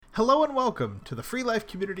Hello and welcome to the Free Life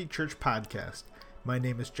Community Church podcast. My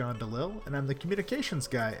name is John DeLille, and I'm the communications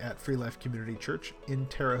guy at Free Life Community Church in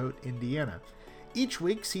Terre Haute, Indiana. Each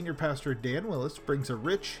week, Senior Pastor Dan Willis brings a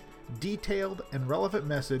rich, detailed, and relevant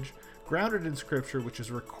message grounded in Scripture, which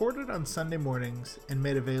is recorded on Sunday mornings and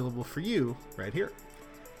made available for you right here.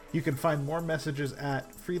 You can find more messages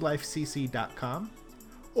at freelifecc.com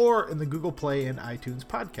or in the Google Play and iTunes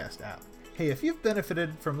podcast app. Hey, if you've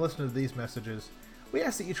benefited from listening to these messages, we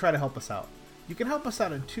ask that you try to help us out. You can help us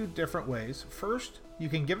out in two different ways. First, you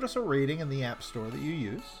can give us a rating in the app store that you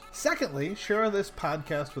use. Secondly, share this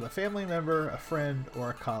podcast with a family member, a friend,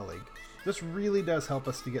 or a colleague. This really does help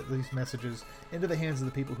us to get these messages into the hands of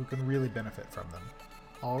the people who can really benefit from them.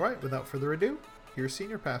 All right, without further ado, here's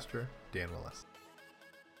Senior Pastor Dan Willis.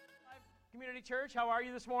 Community Church, how are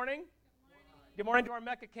you this morning? Good morning to our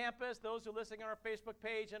Mecca campus, those who are listening on our Facebook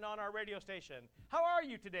page and on our radio station. How are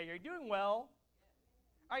you today? Are you doing well?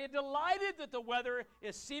 Are you delighted that the weather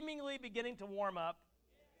is seemingly beginning to warm up?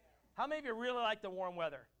 How many of you really like the warm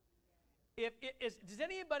weather? Does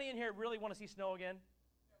anybody in here really want to see snow again?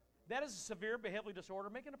 That is a severe behavioral disorder.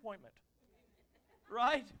 Make an appointment.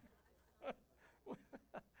 Right?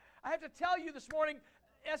 I have to tell you this morning,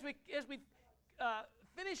 as we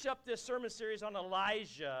finish up this sermon series on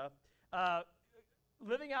Elijah,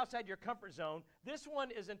 living outside your comfort zone, this one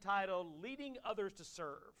is entitled Leading Others to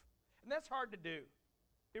Serve. And that's hard to do.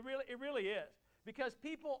 It really is, because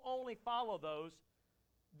people only follow those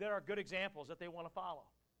that are good examples that they want to follow.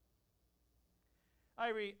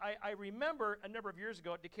 I remember a number of years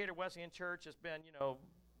ago at Decatur Wesleyan Church. It's been,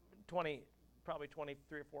 probably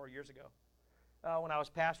 23 or 4 years ago, when I was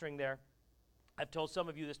pastoring there. I've told some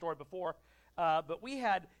of you this story before, but we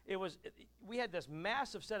had this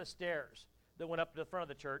massive set of stairs that went up to the front of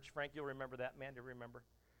the church. Frank, you'll remember that. Amanda, you remember.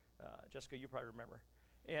 Jessica, you probably remember.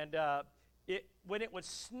 And when it would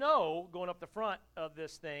snow going up the front of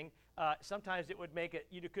this thing, sometimes it would make it,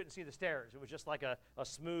 you couldn't see the stairs. It was just like a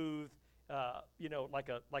smooth, like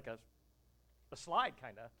a slide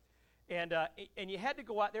kind of. And you had to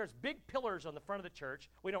go out. There's big pillars on the front of the church.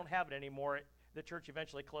 We don't have it anymore. The church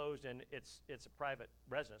eventually closed, and it's a private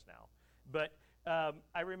residence now. But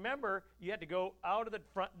I remember you had to go out of the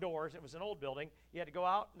front doors. It was an old building. You had to go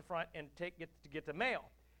out in the front and get the mail.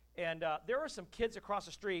 And there were some kids across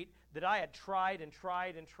the street that I had tried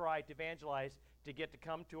to evangelize to get to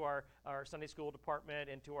come to our Sunday school department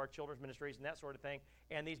and to our children's ministries and that sort of thing.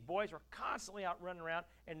 And these boys were constantly out running around,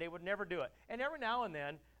 and they would never do it. And every now and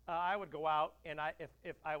then, I would go out, and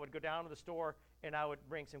if I would go down to the store, and I would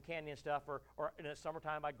bring some candy and stuff, or in the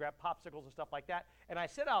summertime, I'd grab popsicles and stuff like that. And I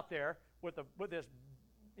sit out there with this,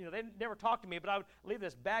 they never talked to me, but I would leave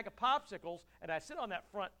this bag of popsicles, and I'd sit on that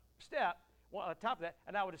front step, on top of that,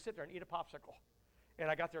 and I would just sit there and eat a popsicle. And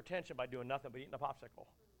I got their attention by doing nothing but eating a popsicle.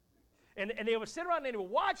 And they would sit around and they would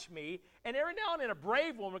watch me, and every now and then a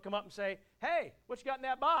brave woman would come up and say, "Hey, what you got in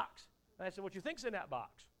that box?" And I said, "What you think's in that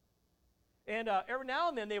box?" And every now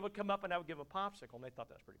and then they would come up and I would give them a popsicle, and they thought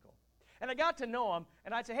that was pretty cool. And I got to know them,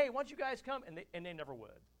 and I'd say, "Hey, why don't you guys come?" And they never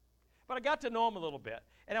would. But I got to know them a little bit,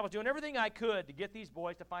 and I was doing everything I could to get these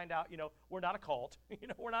boys to find out, we're not a cult.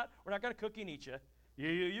 We're not going to cook you and eat you.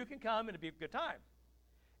 You can come, and it'll be a good time.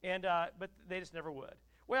 And but they just never would.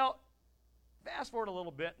 Well, fast forward a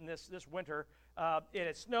little bit in this winter, it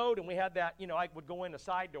had snowed, and we had that, I would go in the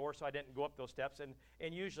side door, so I didn't go up those steps. And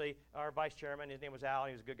usually our vice chairman, his name was Al,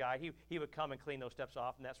 he was a good guy, he would come and clean those steps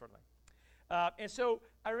off and that sort of thing. And so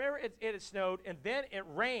I remember it had snowed, and then it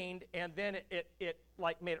rained, and then it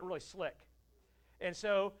made it really slick. And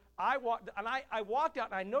so I walked out,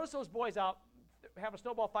 and I noticed those boys out having a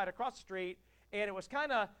snowball fight across the street, and it was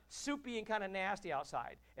kind of soupy and kind of nasty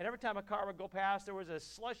outside. And every time a car would go past, there was a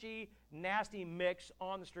slushy, nasty mix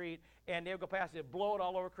on the street, and they would go past, they'd blow it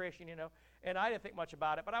all over Christian, And I didn't think much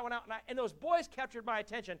about it, but I went out, and those boys captured my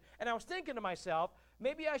attention, and I was thinking to myself,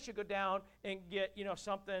 maybe I should go down and get,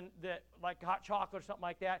 something that, like hot chocolate or something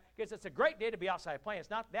like that, because it's a great day to be outside playing. It's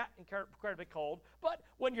not that incredibly cold, but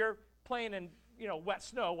when you're playing in, wet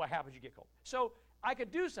snow, what happens? You get cold. So I could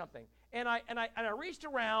do something. And I reached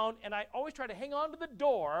around, and I always tried to hang on to the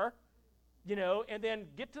door, and then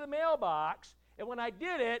get to the mailbox. And when I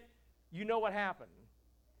did it, you know what happened.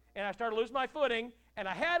 And I started losing my footing, and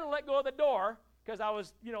I had to let go of the door because I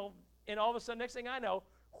was, and all of a sudden, next thing I know,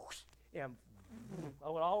 whoosh, and I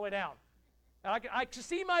went all the way down. And I could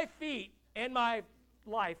see my feet and my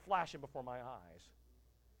life flashing before my eyes.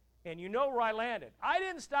 And you know where I landed. I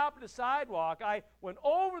didn't stop at the sidewalk. I went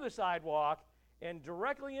over the sidewalk and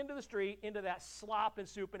directly into the street, into that slop and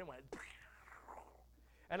soup, and it went.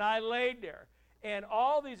 And I laid there, and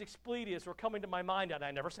all these expletives were coming to my mind, and I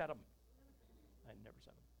never said them.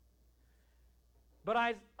 But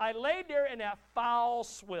I laid there in that foul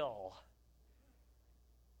swill.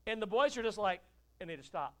 And the boys were just like, and they just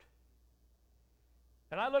stopped.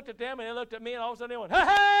 And I looked at them, and they looked at me, and all of a sudden they went,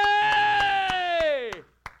 hey!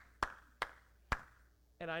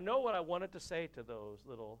 And I know what I wanted to say to those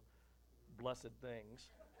little blessed things.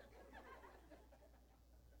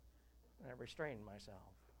 And I restrained myself.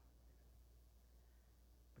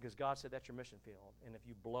 Because God said that's your mission field. And if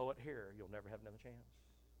you blow it here, you'll never have another chance.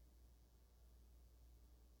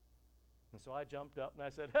 And so I jumped up and I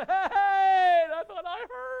said, hey! And I thought, I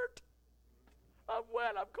hurt. I'm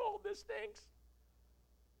wet. I'm cold. This stinks.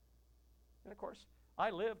 And of course,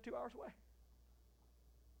 I lived 2 hours away.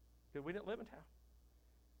 Because we didn't live in town.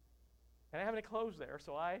 And I didn't have any clothes there,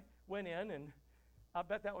 so I went in, and I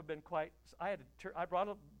bet that would have been quite. I brought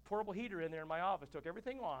a portable heater in there in my office, took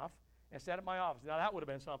everything off, and sat at my office. Now that would have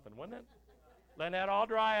been something, wouldn't it? Letting that all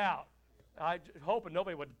dry out. Hoping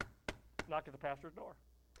nobody would knock at the pastor's door.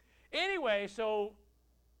 Anyway, so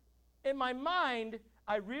in my mind,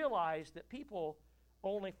 I realized that people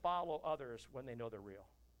only follow others when they know they're real.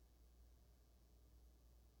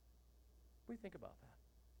 What do you think about that?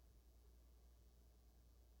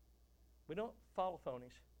 We don't follow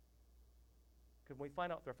phonies. Because when we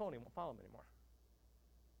find out they're phony, we won't follow them anymore.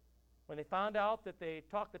 When they found out that they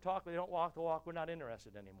talk the talk, but they don't walk the walk, we're not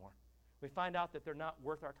interested anymore. We find out that they're not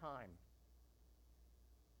worth our time.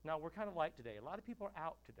 Now, we're kind of like today. A lot of people are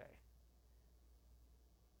out today.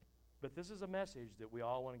 But this is a message that we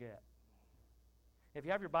all want to get. If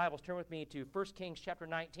you have your Bibles, turn with me to 1 Kings chapter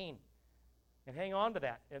 19. And hang on to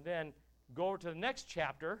that. And then go over to the next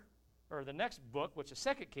chapter, or the next book, which is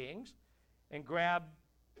 2 Kings, and grab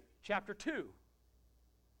chapter 2.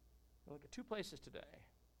 We'll look at 2 places today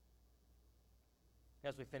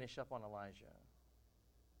as we finish up on Elijah.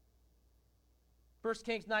 1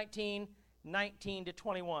 Kings 19 to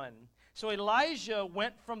 21. So Elijah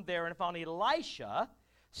went from there and found Elisha,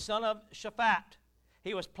 son of Shaphat.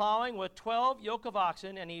 He was plowing with 12 yoke of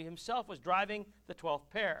oxen, and he himself was driving the 12th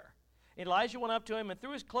pair. Elijah went up to him and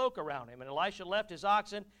threw his cloak around him. And Elisha left his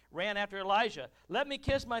oxen, ran after Elijah. Let me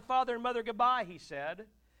kiss my father and mother goodbye, he said,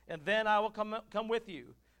 and then I will come with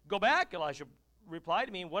you. Go back, Elisha replied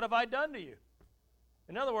to me. What have I done to you?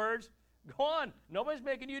 In other words, go on. Nobody's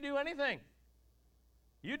making you do anything.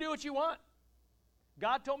 You do what you want.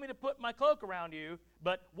 God told me to put my cloak around you,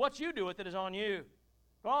 but what you do with it is on you.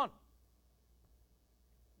 Go on.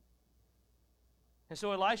 And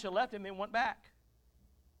so Elisha left him and went back.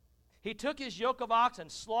 He took his yoke of oxen,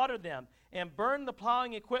 slaughtered them, and burned the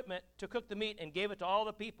plowing equipment to cook the meat and gave it to all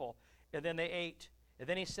the people. And then they ate. And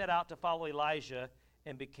then he set out to follow Elijah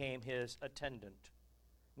and became his attendant.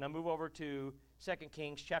 Now move over to 2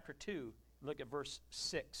 Kings chapter 2. Look at verse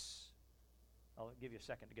 6. I'll give you a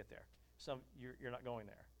second to get there. You're not going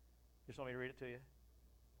there. You just want me to read it to you?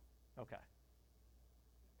 Okay.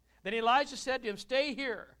 Then Elijah said to him, stay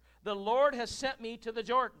here. The Lord has sent me to the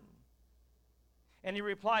Jordan. And he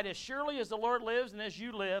replied, as surely as the Lord lives and as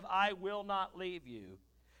you live, I will not leave you.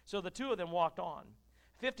 So the two of them walked on.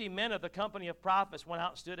 50 men of the company of prophets went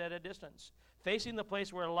out and stood at a distance, facing the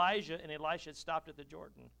place where Elijah and Elisha had stopped at the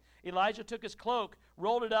Jordan. Elijah took his cloak,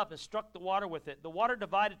 rolled it up, and struck the water with it. The water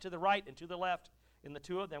divided to the right and to the left, and the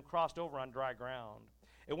two of them crossed over on dry ground.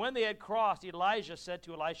 And when they had crossed, Elijah said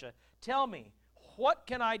to Elisha, tell me, what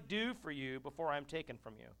can I do for you before I am taken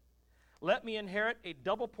from you? Let me inherit a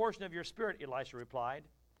double portion of your spirit, Elisha replied.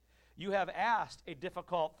 You have asked a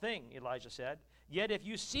difficult thing, Elijah said. Yet if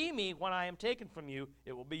you see me when I am taken from you,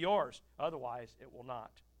 it will be yours. Otherwise, it will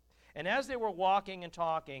not. And as they were walking and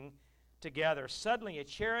talking together, suddenly a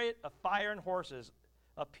chariot of fire and horses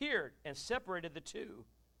appeared and separated the two.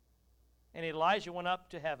 And Elijah went up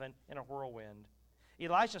to heaven in a whirlwind.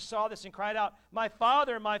 Elisha saw this and cried out, my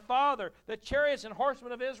father, the chariots and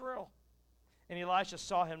horsemen of Israel. And Elisha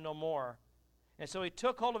saw him no more. And so he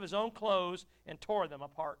took hold of his own clothes and tore them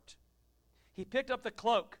apart. He picked up the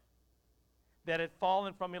cloak that had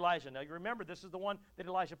fallen from Elijah. Now you remember, this is the one that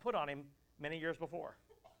Elijah put on him many years before.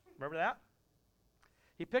 Remember that?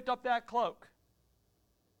 He picked up that cloak.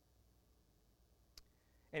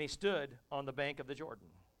 And he stood on the bank of the Jordan.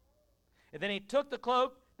 And then he took the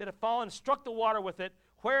cloak that had fallen and struck the water with it.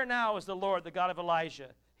 Where now is the Lord, the God of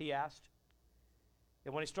Elijah? He asked.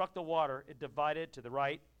 And when he struck the water, it divided to the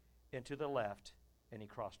right and to the left, and he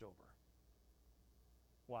crossed over.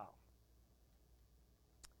 Wow.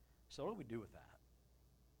 So what do we do with that?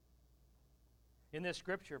 In this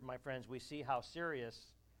scripture, my friends, we see how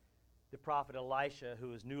serious the prophet Elisha,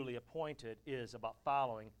 who is newly appointed, is about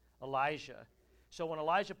following Elijah. So when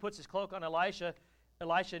Elijah puts his cloak on Elisha,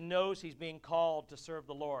 Elisha knows he's being called to serve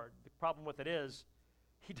the Lord. The problem with it is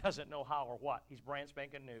he doesn't know how or what. He's brand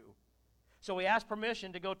spanking new. So he asked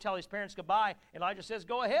permission to go tell his parents goodbye. Elijah says,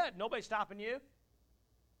 go ahead. Nobody's stopping you.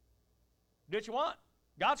 Do what you want.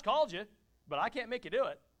 God's called you, but I can't make you do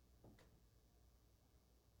it.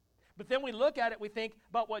 But then we look at it, we think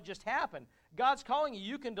about what just happened. God's calling you.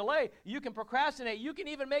 You can delay. You can procrastinate. You can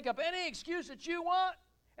even make up any excuse that you want,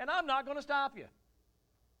 and I'm not going to stop you.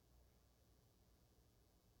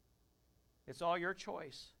 It's all your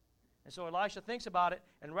choice. And so Elisha thinks about it,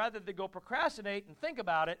 and rather than go procrastinate and think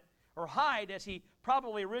about it, or hide as he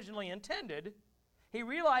probably originally intended, he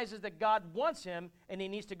realizes that God wants him and he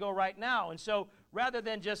needs to go right now. And so rather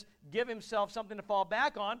than just give himself something to fall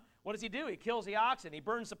back on, what does he do? He kills the oxen, he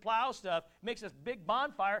burns the plow stuff, makes this big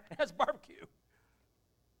bonfire, and has barbecue.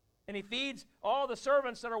 And he feeds all the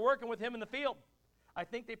servants that are working with him in the field. I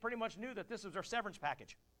think they pretty much knew that this was their severance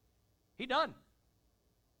package. He done.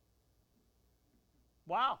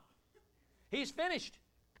 Wow. He's finished.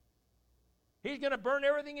 He's going to burn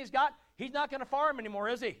everything he's got. He's not going to farm anymore,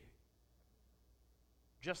 is he?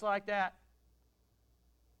 Just like that.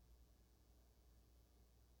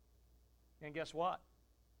 And guess what?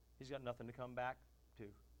 He's got nothing to come back to.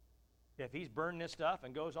 If he's burning this stuff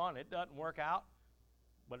and goes on, it doesn't work out,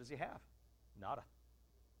 what does he have? Nada.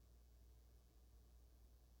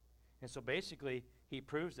 And so basically, he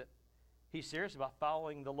proves that he's serious about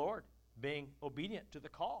following the Lord, being obedient to the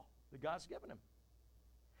call that God's given him.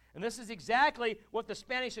 And this is exactly what the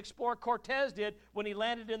Spanish explorer Cortez did when he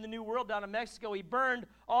landed in the New World down in Mexico. He burned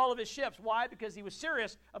all of his ships. Why? Because he was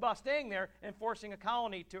serious about staying there and forcing a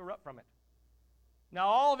colony to erupt from it. Now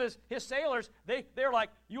all of his sailors, they're like,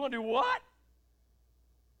 you want to do what?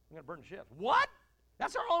 I'm going to burn the ships. What?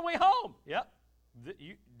 That's our only way home. Yep.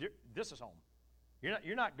 This is home.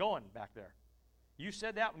 You're not going back there. You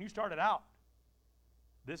said that when you started out.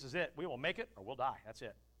 This is it. We will make it or we'll die. That's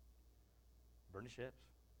it. Burn the ships.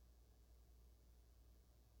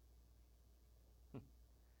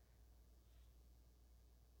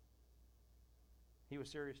 He was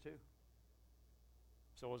serious too.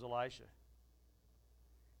 So was Elisha.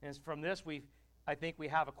 And from this, I think we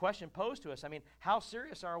have a question posed to us. I mean, how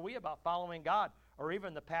serious are we about following God, or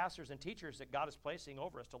even the pastors and teachers that God is placing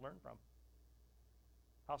over us to learn from?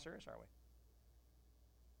 How serious are we?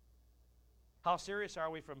 How serious are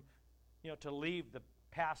we from, to leave the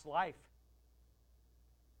past life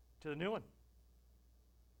to the new one?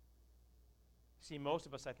 See, most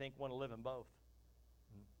of us, I think, want to live in both.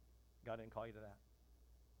 God didn't call you to that.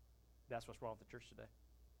 That's what's wrong with the church today.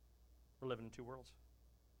 We're living in two worlds.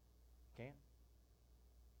 Can't.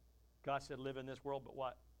 God said, live in this world, but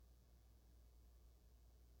what?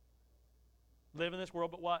 Live in this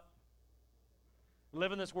world, but what?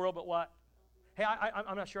 Live in this world, but what? Hey,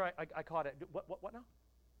 I'm not sure I caught it. What now?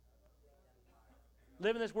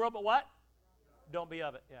 Live in this world, but what? Don't be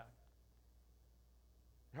of it, yeah.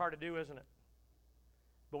 Hard to do, isn't it?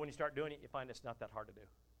 But when you start doing it, you find it's not that hard to do.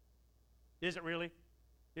 Is it really?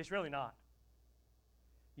 It's really not.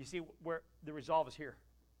 You see, where the resolve is here.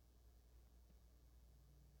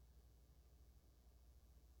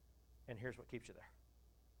 And here's what keeps you there.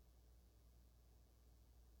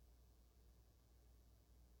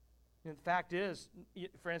 And the fact is,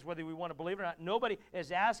 friends, whether we want to believe it or not, nobody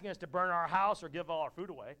is asking us to burn our house or give all our food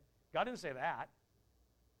away. God didn't say that.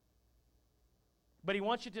 But he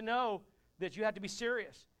wants you to know that you have to be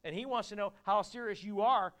serious. And he wants to know how serious you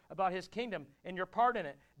are about his kingdom and your part in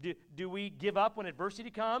it. Do we give up when adversity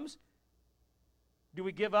comes? Do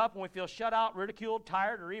we give up when we feel shut out, ridiculed,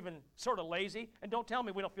 tired, or even sort of lazy? And don't tell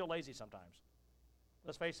me we don't feel lazy sometimes.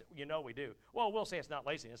 Let's face it, we do. Well, we'll say it's not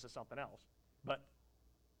laziness, it's something else. But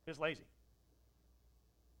it's lazy.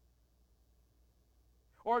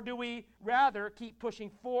 Or do we rather keep pushing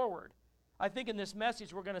forward? I think in this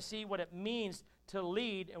message we're going to see what it means to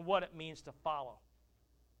lead and what it means to follow.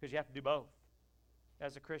 Because you have to do both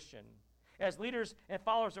as a Christian. As leaders and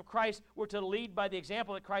followers of Christ, we're to lead by the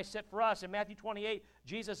example that Christ set for us. In Matthew 28,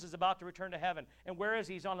 Jesus is about to return to heaven. And where is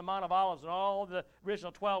he? He's on the Mount of Olives. And all the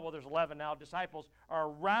original 12, well, there's 11 now, disciples are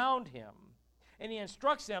around him. And he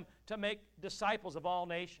instructs them to make disciples of all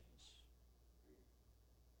nations,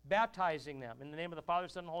 baptizing them in the name of the Father,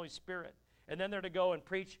 Son, and Holy Spirit. And then they're to go and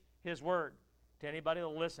preach his word to anybody that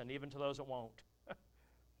will listen, even to those that won't.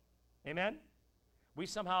 Amen? We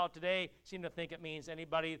somehow today seem to think it means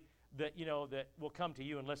anybody that, that will come to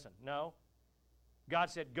you and listen. No. God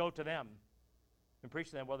said, go to them and preach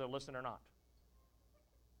to them whether they listen or not.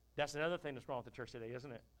 That's another thing that's wrong with the church today,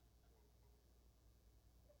 isn't it?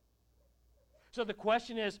 So the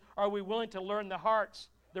question is, are we willing to learn the hearts,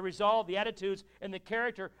 the resolve, the attitudes, and the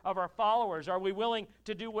character of our followers? Are we willing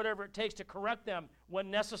to do whatever it takes to correct them when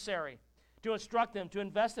necessary? to instruct them, to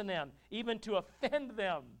invest in them, even to offend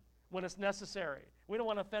them when it's necessary. We don't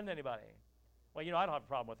want to offend anybody. Well, I don't have a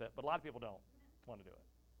problem with it, but a lot of people don't want to do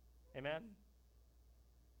it. Amen?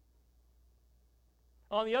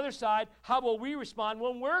 On the other side, how will we respond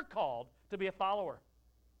when we're called to be a follower?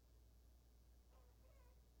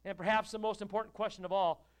 And perhaps the most important question of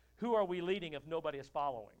all, who are we leading if nobody is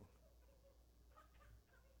following?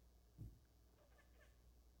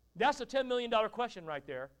 That's a $10 million question right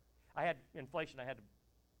there. I had inflation. I had to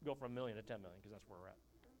go from $1 million to $10 million because that's where we're at.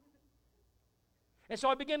 And so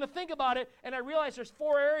I began to think about it, and I realized there's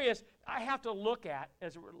 4 areas I have to look at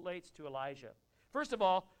as it relates to Elijah. First of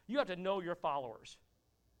all, you have to know your followers.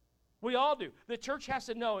 We all do. The church has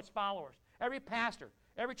to know its followers. Every pastor,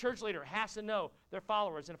 every church leader has to know their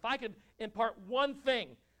followers. And if I could impart one thing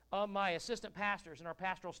of my assistant pastors and our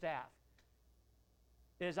pastoral staff,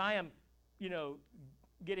 is I am,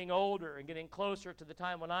 getting older and getting closer to the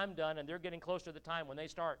time when I'm done, and they're getting closer to the time when they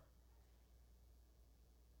start.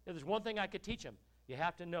 If there's one thing I could teach them, you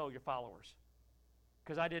have to know your followers.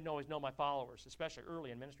 Because I didn't always know my followers, especially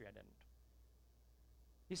early in ministry I didn't.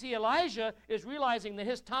 You see, Elijah is realizing that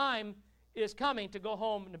his time is coming to go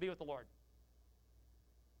home and to be with the Lord.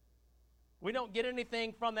 We don't get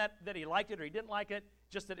anything from that he liked it or he didn't like it,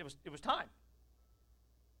 just that it was time.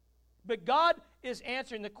 But God is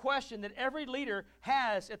answering the question that every leader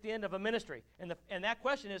has at the end of a ministry. And that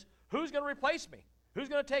question is, who's going to replace me? Who's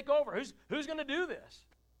going to take over? Who's going to do this?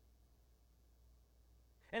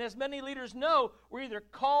 And as many leaders know, we're either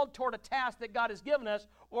called toward a task that God has given us,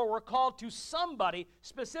 or we're called to somebody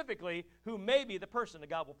specifically who may be the person that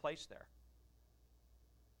God will place there.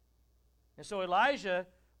 And so Elijah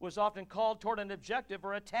was often called toward an objective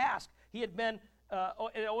or a task. He had been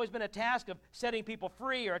it had always been a task of setting people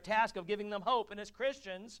free or a task of giving them hope. And as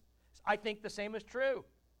Christians, I think the same is true.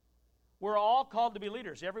 We're all called to be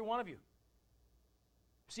leaders, every one of you.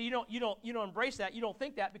 See, you don't embrace that. You don't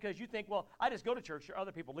think that because you think, well, I just go to church,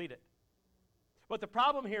 other people lead it. But the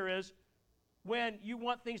problem here is when you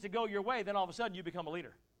want things to go your way, then all of a sudden you become a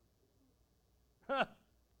leader.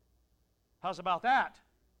 How's about that?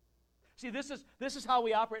 See, this is how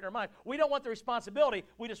we operate in our mind. We don't want the responsibility,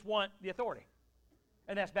 we just want the authority.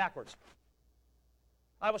 And that's backwards.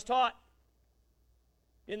 I was taught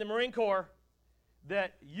in the Marine Corps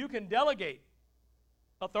that you can delegate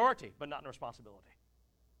authority, but not responsibility.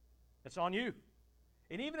 It's on you.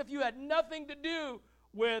 And even if you had nothing to do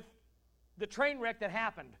with the train wreck that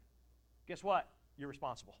happened, guess what? You're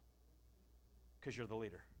responsible because you're the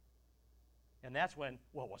leader. And that's when,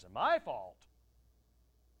 well, it wasn't my fault.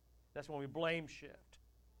 That's when we blame shift.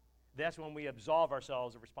 That's when we absolve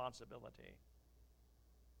ourselves of responsibility.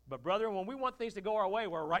 But brethren, when we want things to go our way,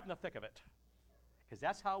 we're right in the thick of it. Because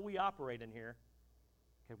that's how we operate in here.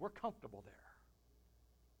 Because we're comfortable there.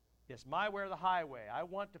 It's my way or the highway. I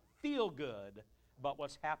want to feel good about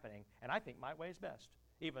what's happening, and I think my way is best,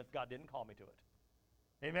 even if God didn't call me to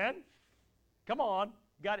it. Amen? Come on.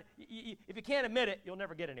 God, if you can't admit it, you'll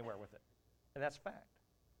never get anywhere with it. And that's a fact.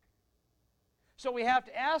 So we have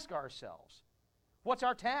to ask ourselves, what's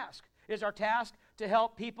our task? Is our task to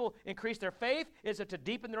help people increase their faith? Is it to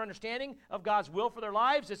deepen their understanding of God's will for their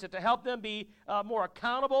lives? Is it to help them be more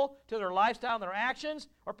accountable to their lifestyle and their actions,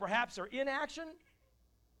 or perhaps their inaction?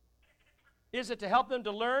 Is it to help them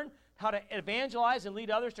to learn how to evangelize and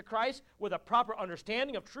lead others to Christ with a proper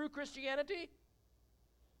understanding of true Christianity?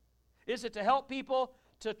 Is it to help people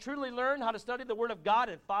to truly learn how to study the Word of God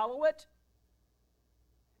and follow it?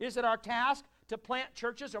 Is it our task to plant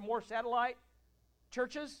churches or more satellite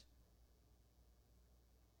churches?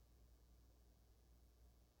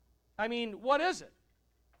 I mean, what is it?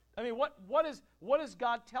 I mean, what is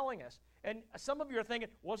God telling us? And some of you are thinking,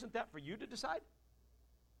 wasn't that for you to decide?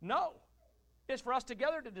 No. It's for us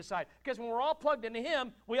together to decide. Because when we're all plugged into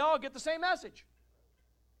Him, we all get the same message.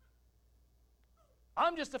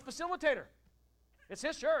 I'm just a facilitator. It's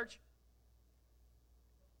His church.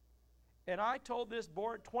 And I told this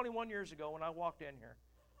board 21 years ago when I walked in here,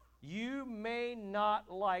 you may not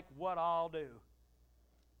like what I'll do,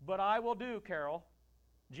 but I will do, Carol,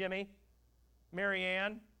 Jimmy, Mary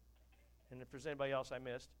Ann, and if there's anybody else I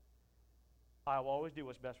missed, I will always do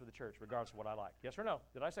what's best for the church, regardless of what I like. Yes or no?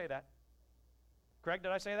 Did I say that? Craig,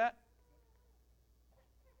 did I say that?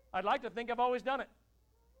 I'd like to think I've always done it.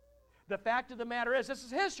 The fact of the matter is, this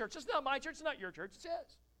is His church. It's not my church. It's not your church. It's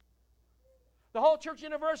His. The whole church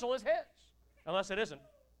universal is His, unless it isn't.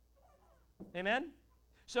 Amen?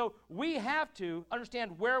 So we have to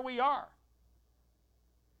understand where we are.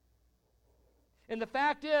 And the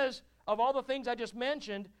fact is, of all the things I just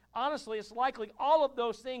mentioned, honestly, it's likely all of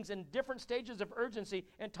those things in different stages of urgency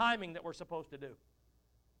and timing that we're supposed to do.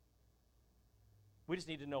 We just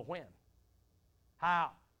need to know when.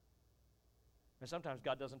 How? And sometimes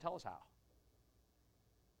God doesn't tell us how.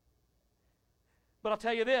 But I'll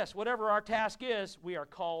tell you this, whatever our task is, we are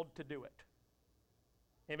called to do it.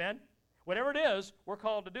 Amen? Whatever it is, we're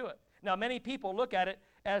called to do it. Now, many people look at it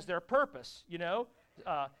as their purpose,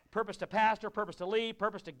 purpose to pastor, purpose to lead,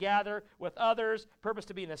 purpose to gather with others, purpose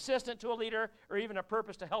to be an assistant to a leader, or even a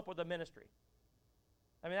purpose to help with a ministry.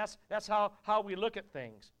 I mean, that's how we look at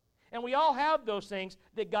things. And we all have those things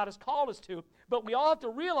that God has called us to, but we all have to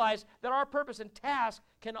realize that our purpose and task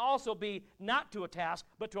can also be not to a task,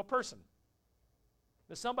 but to a person.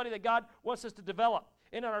 There's somebody that God wants us to develop.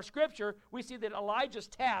 And in our scripture, we see that Elijah's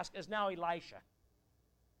task is now Elisha.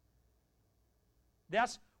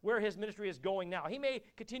 That's where his ministry is going now. He may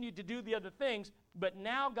continue to do the other things, but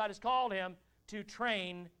now God has called him to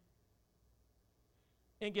train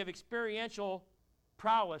and give experiential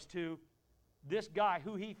prowess to this guy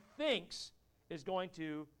who he thinks is going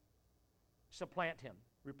to supplant him,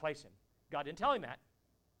 replace him. God didn't tell him that,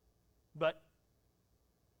 but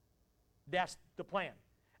that's the plan.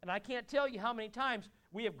 And I can't tell you how many times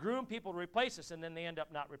we have groomed people to replace us, and then they end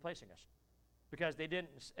up not replacing us because they didn't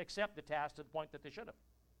accept the task to the point that they should have.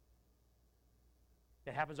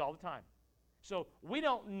 It happens all the time. So we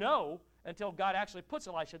don't know until God actually puts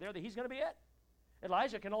Elisha there that he's going to be it.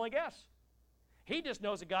 Elijah can only guess. He just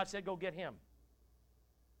knows that God said, go get him.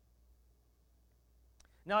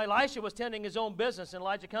 Now, Elisha was tending his own business, and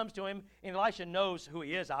Elijah comes to him, and Elisha knows who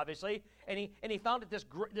he is, obviously, and he found it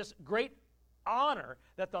this great honor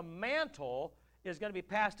that the mantle is going to be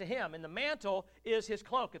passed to him, and the mantle is his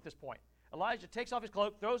cloak at this point. Elijah takes off his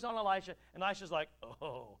cloak, throws it on Elisha, and Elisha's like,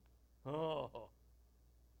 oh.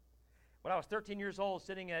 When I was 13 years old,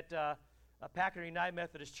 sitting at Packard United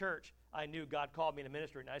Methodist Church, I knew God called me to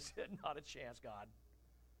ministry, and I said, not a chance, God.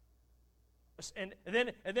 And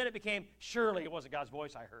then it became, surely it wasn't God's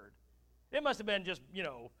voice I heard. It must have been just,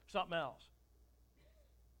 something else.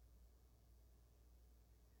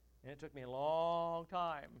 And it took me a long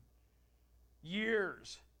time,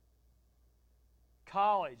 years,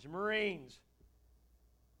 college, Marines,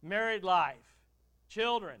 married life,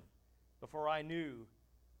 children, before I knew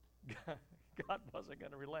God wasn't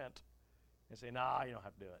going to relent and say, nah, you don't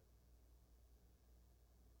have to do it.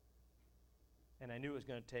 And I knew it was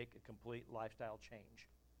going to take a complete lifestyle change.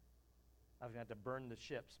 I was going to have to burn the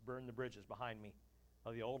ships, burn the bridges behind me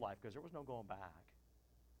of the old life because there was no going back.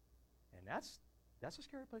 And that's a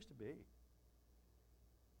scary place to be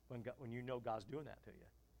when you know God's doing that to you.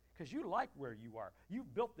 Because you like where you are.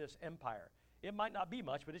 You've built this empire. It might not be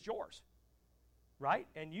much, but it's yours. Right?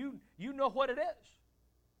 And you know what it is.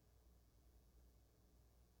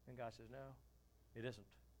 And God says, no, it isn't.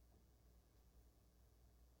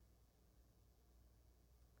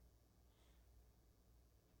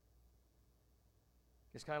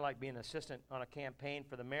 It's kind of like being an assistant on a campaign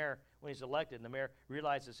for the mayor when he's elected, and the mayor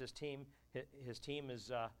realizes his team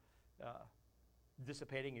is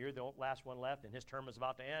dissipating. You're the last one left, and his term is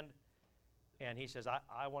about to end. And he says,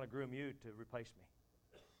 I want to groom you to replace me.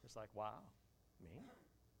 It's like, wow, me?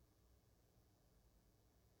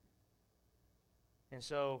 And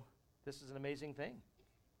so this is an amazing thing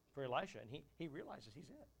for Elisha, and he realizes he's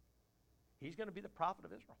it. He's going to be the prophet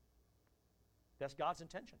of Israel. That's God's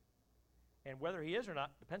intention. And whether he is or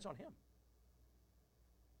not depends on him.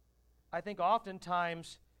 I think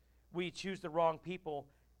oftentimes we choose the wrong people,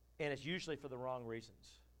 and it's usually for the wrong reasons.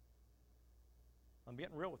 I'm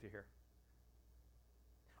getting real with you here.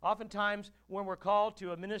 Oftentimes when we're called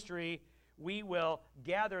to a ministry, we will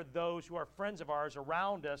gather those who are friends of ours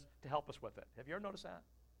around us to help us with it. Have you ever noticed that?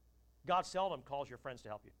 God seldom calls your friends to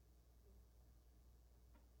help you.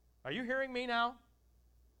 Are you hearing me now?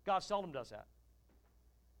 God seldom does that.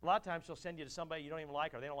 A lot of times he'll send you to somebody you don't even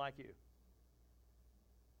like or they don't like you.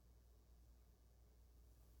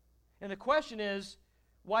 And the question is,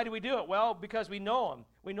 why do we do it? Well, because we know them.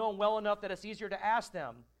 We know them well enough that it's easier to ask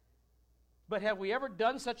them. But have we ever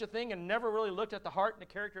done such a thing and never really looked at the heart and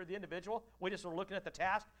the character of the individual? We just were looking at the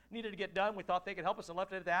task, needed to get done. We thought they could help us and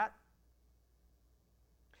left it at that.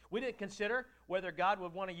 We didn't consider whether God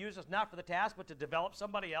would want to use us not for the task, but to develop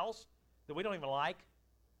somebody else that we don't even like.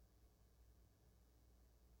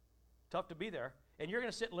 Tough to be there. And you're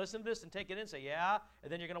going to sit and listen to this and take it in and say, yeah,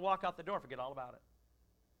 and then you're going to walk out the door and forget all about it.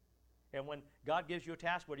 And when God gives you a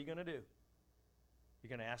task, what are you going to do? You're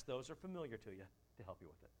going to ask those who are familiar to you to help you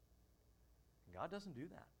with it. And God doesn't do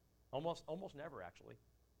that. Almost never, actually.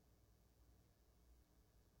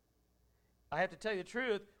 I have to tell you the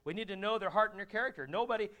truth, we need to know their heart and their character.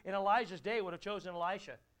 Nobody in Elijah's day would have chosen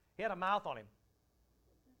Elisha. He had a mouth on him.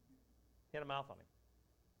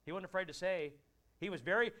 He wasn't afraid to say, He was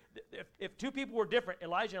very, if two people were different,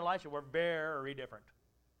 Elijah and Elisha were very different.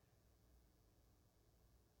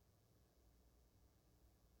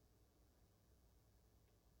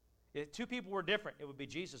 If two people were different, it would be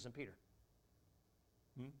Jesus and Peter.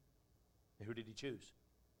 And who did he choose?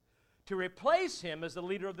 To replace him as the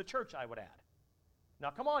leader of the church, I would add.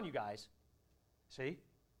 Now, come on, you guys. See?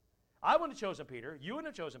 I wouldn't have chosen Peter. You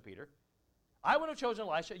wouldn't have chosen Peter. I wouldn't have chosen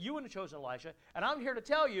Elisha. You wouldn't have chosen Elisha. And I'm here to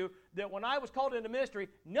tell you that when I was called into ministry,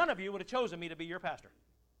 none of you would have chosen me to be your pastor.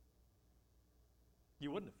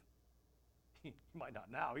 You wouldn't have. You might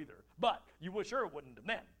not now either. But you would sure wouldn't have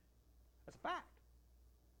then. That's a fact.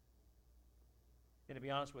 And to be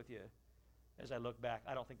honest with you, as I look back,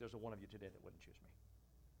 I don't think there's a one of you today that wouldn't choose me.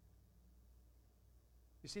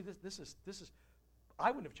 You see, this is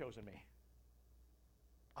I wouldn't have chosen me.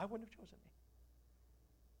 I wouldn't have chosen me.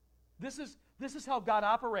 This is how God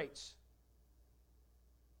operates.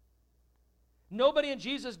 Nobody in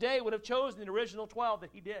Jesus' day would have chosen the original 12 that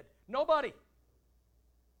he did. Nobody.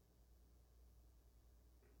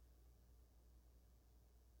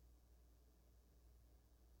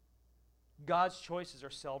 God's choices are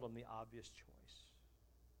seldom the obvious choice,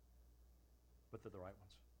 but they're the right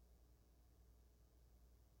ones.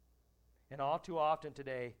 And all too often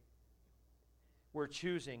today, we're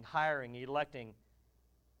choosing, hiring, electing,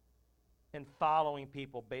 and following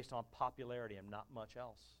people based on popularity and not much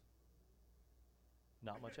else.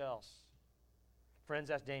 Not much else. Friends,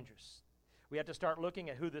 that's dangerous. We have to start looking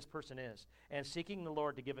at who this person is and seeking the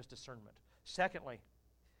Lord to give us discernment. Secondly,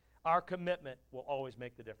 our commitment will always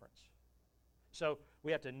make the difference. So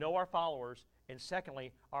we have to know our followers, and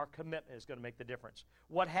secondly, our commitment is going to make the difference.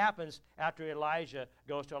 What happens after Elijah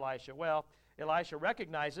goes to Elisha? Well, Elisha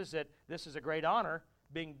recognizes that this is a great honor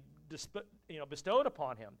being bestowed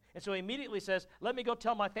upon him. And so he immediately says, let me go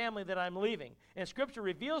tell my family that I'm leaving. And Scripture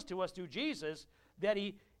reveals to us through Jesus that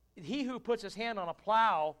he who puts his hand on a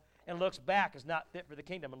plow and looks back is not fit for the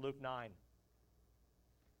kingdom in Luke 9.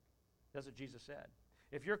 That's what Jesus said.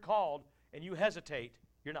 If you're called and you hesitate,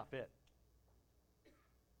 you're not fit.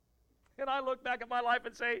 And I look back at my life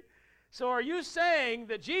and say, so are you saying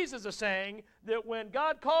that Jesus is saying that when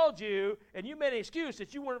God called you and you made an excuse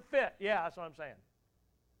that you weren't fit? Yeah, that's what I'm saying.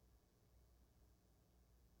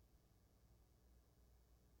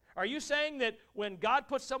 Are you saying that when God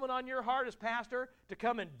puts someone on your heart as pastor to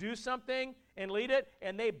come and do something and lead it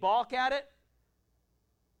and they balk at it,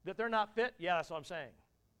 that they're not fit? Yeah, that's what I'm saying.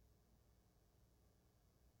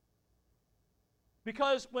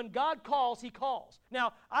 Because when God calls, he calls.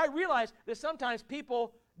 Now, I realize that sometimes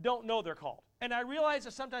people don't know they're called. And I realize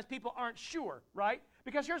that sometimes people aren't sure, right?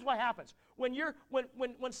 Because here's what happens. When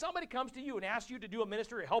somebody comes to you and asks you to do a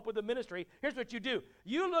ministry or help with a ministry, here's what you do.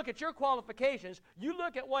 You look at your qualifications, you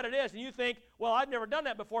look at what it is, and you think, well, I've never done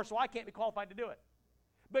that before, so I can't be qualified to do it.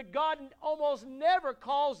 But God almost never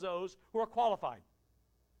calls those who are qualified.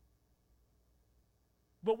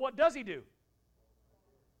 But what does he do?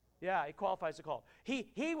 Yeah, he qualifies the call.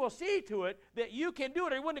 He will see to it that you can do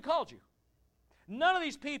it or he wouldn't have called you. None of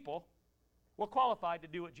these people were qualified to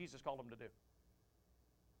do what Jesus called them to do.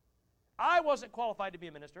 I wasn't qualified to be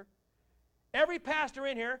a minister. Every pastor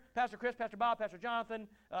in here, Pastor Chris, Pastor Bob, Pastor Jonathan,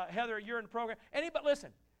 Heather, you're in the program. Anybody,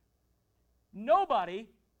 listen, nobody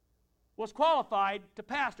was qualified to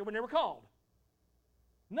pastor when they were called.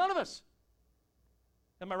 None of us.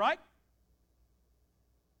 Am I right?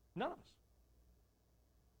 None of us.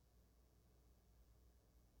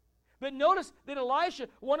 But notice that Elisha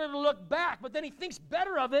wanted to look back, but then he thinks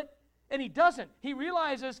better of it, and he doesn't. He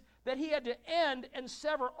realizes that he had to end and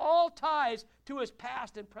sever all ties to his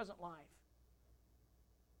past and present life.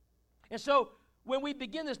 And so, when we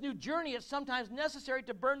begin this new journey, it's sometimes necessary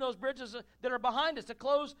to burn those bridges that are behind us, to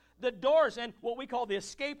close the doors and what we call the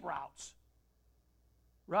escape routes.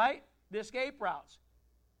 Right? The escape routes.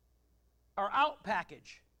 Our out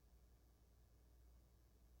package.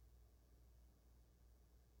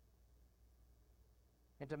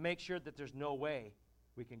 And to make sure that there's no way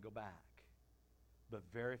we can go back. But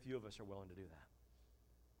very few of us are willing to do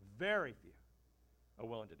that. Very few are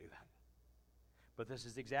willing to do that. But this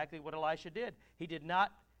is exactly what Elisha did. He did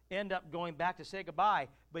not end up going back to say goodbye,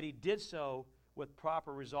 but he did so with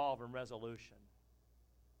proper resolve and resolution.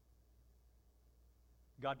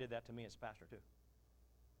 God did that to me as pastor too.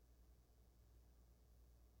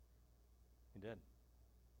 He did.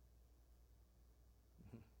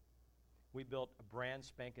 We built a brand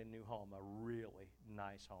spanking new home, a really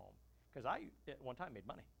nice home. Because I, at one time, made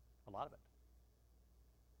money, a lot of it.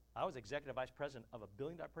 I was executive vice president of a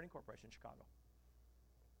billion-dollar printing corporation in Chicago.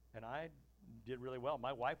 And I did really well.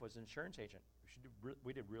 My wife was an insurance agent.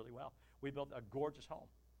 We did really well. We built a gorgeous home.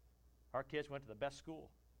 Our kids went to the best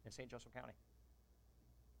school in St. Joseph County.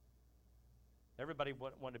 Everybody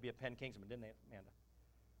wanted to be a Penn Kingsman, didn't they, Amanda?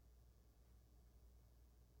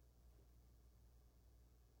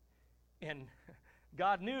 And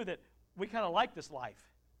God knew that we kind of liked this life.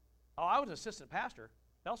 Oh, I was an assistant pastor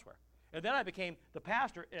elsewhere. And then I became the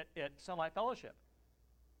pastor at Sunlight Fellowship.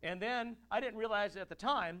 And then I didn't realize at the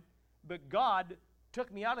time, but God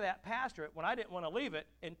took me out of that pastorate when I didn't want to leave it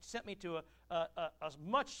and sent me to a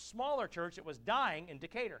much smaller church that was dying in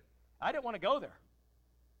Decatur. I didn't want to go there.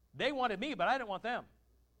 They wanted me, but I didn't want them.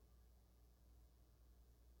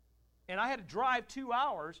 And I had to drive 2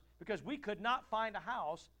 hours because we could not find a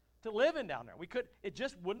house to live in down there. It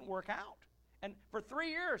just wouldn't work out. And for 3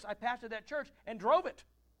 years, I pastored that church and drove it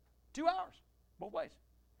 2 hours, both ways.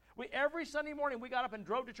 Every Sunday morning, we got up and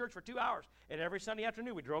drove to church for 2 hours. And every Sunday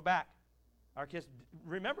afternoon, we drove back. Our kids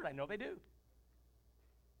remembered, I know they do.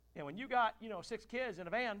 And when you got, 6 kids in a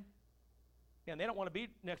van, and they don't want to be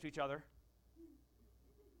next to each other,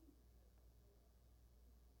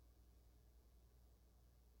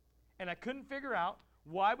 and I couldn't figure out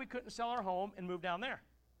why we couldn't sell our home and move down there.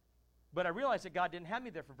 But I realized that God didn't have me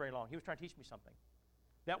there for very long. He was trying to teach me something.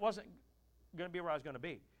 That wasn't going to be where I was going to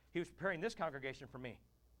be. He was preparing this congregation for me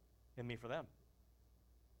and me for them.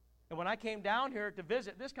 And when I came down here to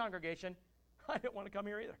visit this congregation, I didn't want to come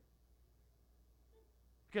here either.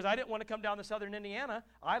 Because I didn't want to come down to southern Indiana.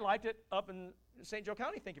 I liked it up in St. Joe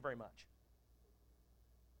County, thank you very much.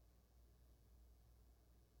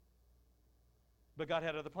 But God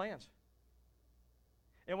had other plans.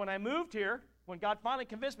 And when I moved here, when God finally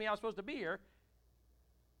convinced me I was supposed to be here,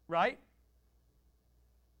 right?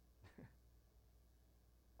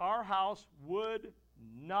 Our house would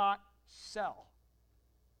not sell.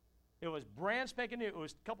 It was brand spanking new. It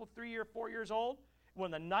was a couple, 3 or 4 years old.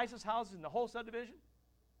 One of the nicest houses in the whole subdivision.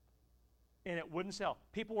 And it wouldn't sell.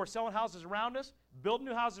 People were selling houses around us, building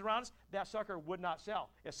new houses around us. That sucker would not sell.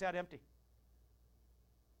 It sat empty.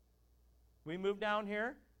 We moved down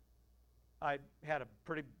here. I had a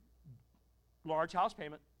pretty large house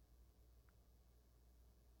payment.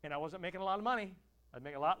 And I wasn't making a lot of money. I'd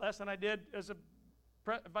make a lot less than I did as a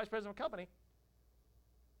vice president of a company.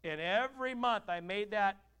 And every month I made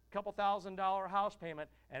that couple $1,000 house payment,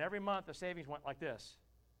 and every month the savings went like this.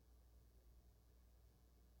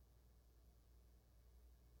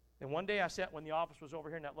 And one day I sat when the office was over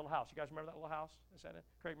here in that little house. You guys remember that little house? I sat in.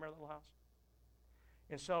 Craig, remember that little house?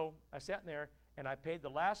 And so I sat in there, and I paid the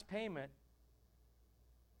last payment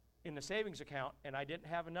in the savings account, and I didn't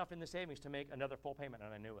have enough in the savings to make another full payment,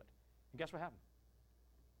 and I knew it. And guess what happened?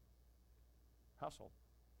 Household.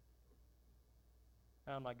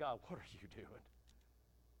 And I'm like, God, what are you doing?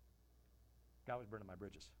 God was burning my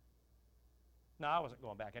bridges. No, I wasn't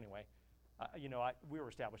going back anyway. We were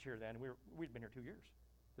established here then. We'd been here 2 years.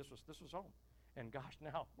 This was home. And gosh,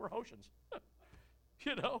 now we're Oceans.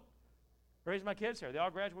 Raised my kids here. They all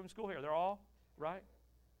graduated from school here. They're all, right?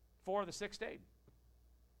 4 of the 6 stayed.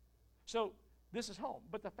 So this is home.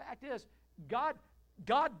 But the fact is, God,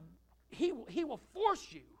 He will force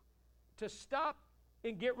you to stop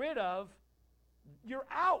and get rid of your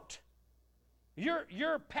out.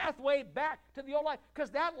 Your pathway back to the old life, because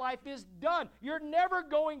that life is done. You're never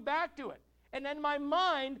going back to it. And in my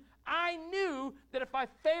mind, I knew that if I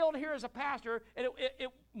failed here as a pastor, and it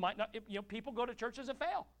might not, people go to churches and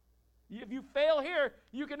fail. If you fail here,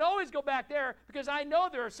 you can always go back there, because I know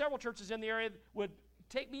there are several churches in the area that would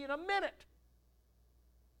take me in a minute.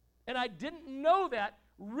 And I didn't know that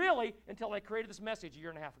really until I created this message a year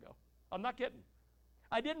and a half ago. I'm not kidding.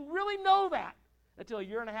 I didn't really know that until a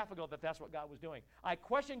year and a half ago that that's what God was doing. I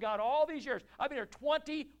questioned God all these years. I've been here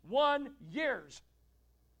 21 years.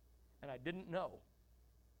 And I didn't know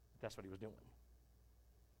that that's what He was doing.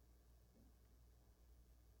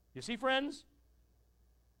 You see, friends?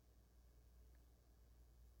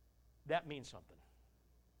 That means something.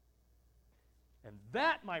 And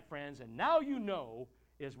that, my friends, and now you know,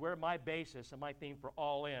 is where my basis and my theme for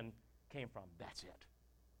All In came from. That's it.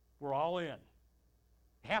 We're all in.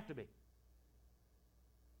 Have to be.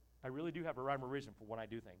 I really do have a rhyme or reason for when I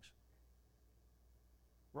do things.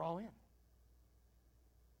 We're all in.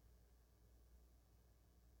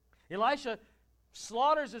 Elisha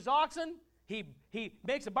slaughters his oxen. He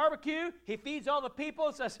makes a barbecue. He feeds all the people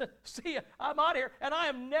and says, see ya, I'm out of here, and I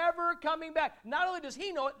am never coming back. Not only does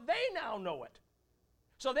he know it, they now know it.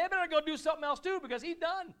 So they better go do something else too, because he's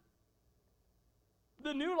done.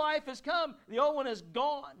 The new life has come. The old one is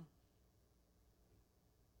gone.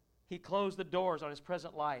 He closed the doors on his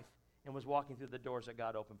present life and was walking through the doors that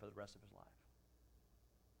God opened for the rest of his life.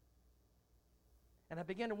 And I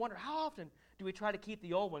began to wonder, how often do we try to keep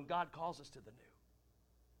the old when God calls us to the new?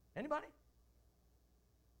 Anybody?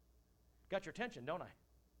 Got your attention, don't I?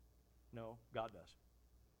 No, God does.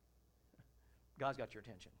 God's got your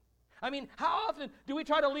attention. I mean, how often do we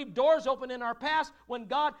try to leave doors open in our past when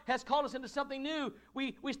God has called us into something new?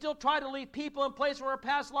 We still try to leave people in place from our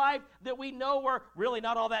past life that we know were really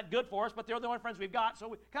not all that good for us, but they're the only friends we've got, so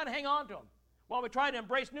we kind of hang on to them while we try to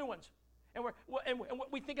embrace new ones. And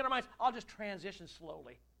we think in our minds, I'll just transition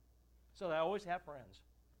slowly so that I always have friends.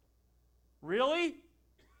 Really?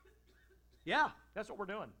 Yeah, that's what we're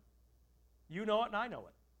doing. You know it and I know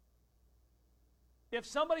it. If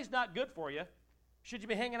somebody's not good for you, should you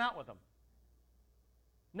be hanging out with them?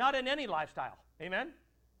 Not in any lifestyle. Amen?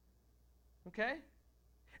 Okay?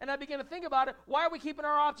 And I began to think about it. Why are we keeping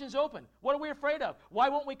our options open? What are we afraid of? Why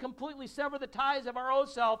won't we completely sever the ties of our old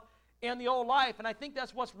self and the old life? And I think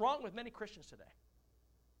that's what's wrong with many Christians today.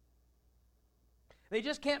 They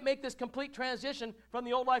just can't make this complete transition from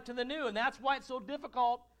the old life to the new. And that's why it's so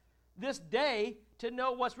difficult this day to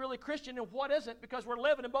know what's really Christian and what isn't, because we're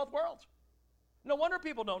living in both worlds. No wonder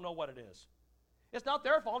people don't know what it is. It's not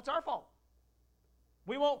their fault, it's our fault.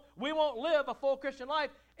 We won't live a full Christian life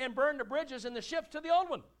and burn the bridges and the ships to the old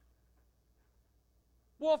one.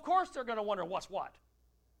 Well, of course they're going to wonder what's what.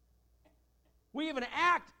 We even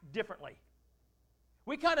act differently.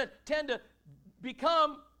 We kind of tend to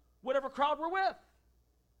become whatever crowd we're with.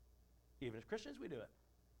 Even as Christians, we do it.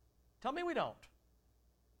 Tell me we don't.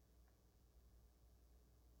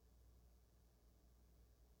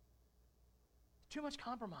 Too much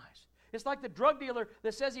compromise. It's like the drug dealer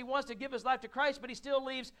that says he wants to give his life to Christ, but he still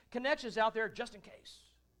leaves connections out there just in case.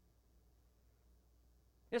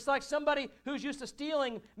 It's like somebody who's used to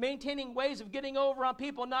stealing, maintaining ways of getting over on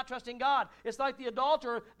people and not trusting God. It's like the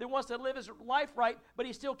adulterer that wants to live his life right, but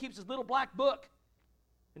he still keeps his little black book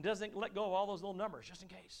and doesn't let go of all those little numbers just in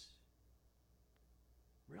case.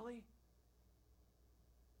 Really?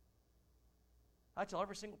 I tell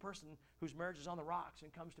every single person whose marriage is on the rocks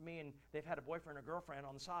and comes to me and they've had a boyfriend or girlfriend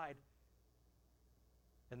on the side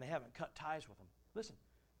and they haven't cut ties with them. Listen,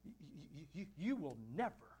 you will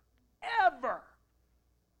never, ever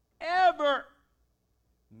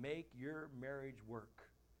make your marriage work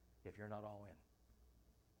if you're not all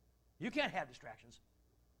in. You can't have distractions.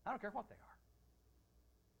 I don't care what they are.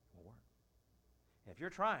 It won't work. And if you're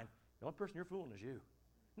trying, the only person you're fooling is you.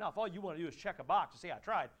 Now, if all you want to do is check a box and say, I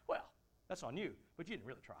tried, well, that's on you, but you didn't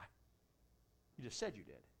really try. You just said you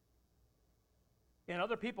did. And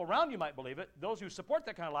other people around you might believe it. Those who support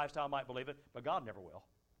that kind of lifestyle might believe it, but God never will.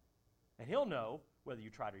 And He'll know whether you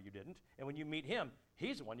tried or you didn't. And when you meet Him,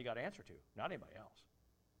 He's the one you got to answer to, not anybody else.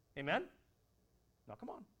 Amen? Now, come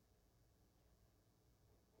on.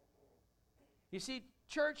 You see,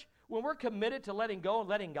 church, when we're committed to letting go and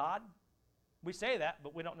letting God, we say that,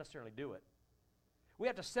 but we don't necessarily do it. We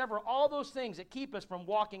have to sever all those things that keep us from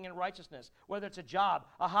walking in righteousness, whether it's a job,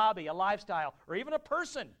 a hobby, a lifestyle, or even a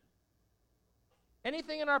person.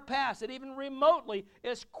 Anything in our past that even remotely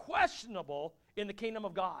is questionable in the kingdom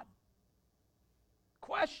of God.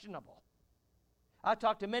 Questionable. I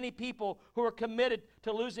talked to many people who were committed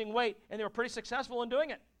to losing weight, and they were pretty successful in doing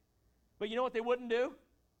it. But you know what they wouldn't do?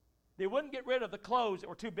 They wouldn't get rid of the clothes that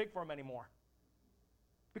were too big for them anymore.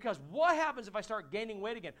 Because what happens if I start gaining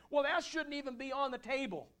weight again? Well, that shouldn't even be on the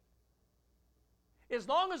table. As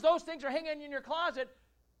long as those things are hanging in your closet,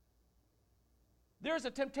 there's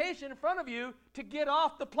a temptation in front of you to get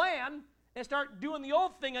off the plan and start doing the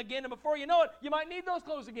old thing again, and before you know it, you might need those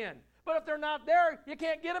clothes again. But if they're not there, you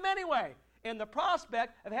can't get them anyway. And the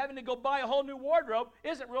prospect of having to go buy a whole new wardrobe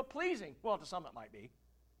isn't real pleasing. Well, to some it might be.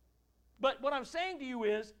 But what I'm saying to you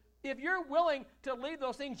is, if you're willing to leave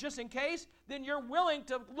those things just in case, then you're willing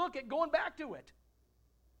to look at going back to it.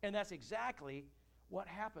 And that's exactly what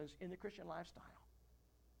happens in the Christian lifestyle.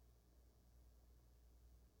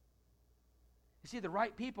 You see, the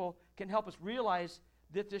right people can help us realize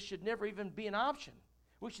that this should never even be an option.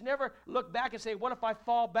 We should never look back and say, what if I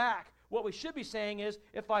fall back? What we should be saying is,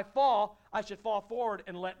 if I fall, I should fall forward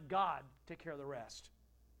and let God take care of the rest.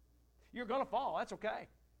 You're going to fall. That's okay.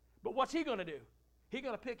 But what's He going to do? He's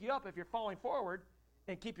going to pick you up if you're falling forward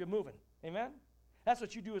and keep you moving. Amen? That's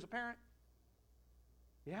what you do as a parent.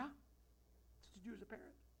 Yeah? That's what you do as a parent.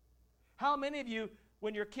 How many of you,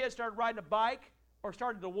 when your kids started riding a bike or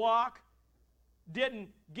started to walk, didn't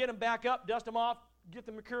get them back up, dust them off, get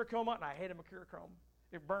the mercurochrome on? And I hate a mercurochrome.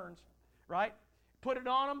 It burns, right? Put it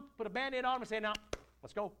on them, put a Band-Aid on them and say, now,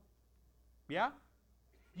 let's go. Yeah?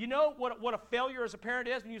 You know what a failure as a parent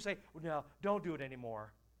is when you say, well, no, don't do it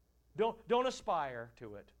anymore. Don't aspire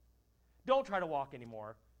to it. Don't try to walk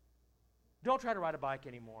anymore. Don't try to ride a bike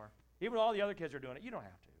anymore. Even though all the other kids are doing it, you don't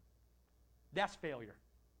have to. That's failure.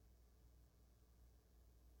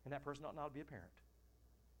 And that person ought not to be a parent.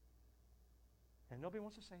 And nobody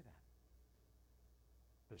wants to say that.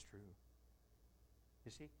 But it's true.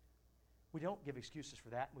 You see, we don't give excuses for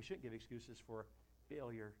that. We shouldn't give excuses for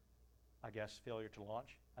failure, failure to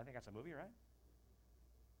launch. I think that's a movie, right?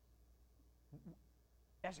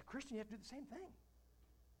 As a Christian, you have to do the same thing.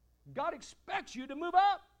 God expects you to move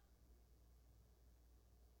up.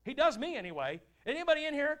 He does me anyway. Does anybody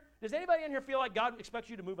in here feel like God expects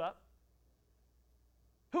you to move up?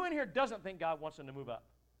 Who in here doesn't think God wants them to move up?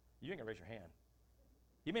 You ain't going to raise your hand.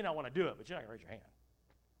 You may not want to do it, but you're not going to raise your hand.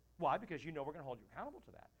 Why? Because you know we're going to hold you accountable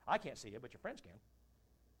to that. I can't see it, but your friends can.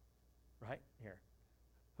 Right? Here.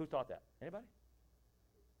 Who thought that? Anybody?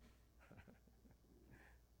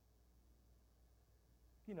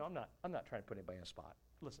 I'm not trying to put anybody in a spot.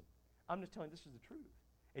 Listen, I'm just telling you this is the truth.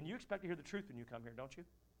 And you expect to hear the truth when you come here, don't you?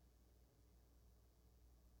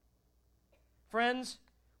 Friends,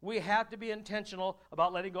 we have to be intentional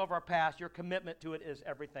about letting go of our past. Your commitment to it is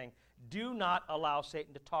everything. Do not allow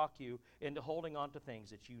Satan to talk you into holding on to things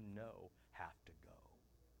that you know have to go.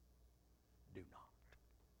 Do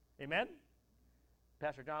not. Amen?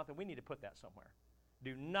 Pastor Jonathan, we need to put that somewhere.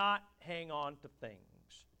 Do not hang on to things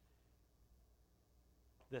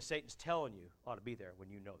that Satan's telling you ought to be there when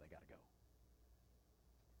you know they got to go.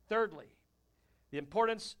 Thirdly, the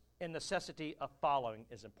importance and necessity of following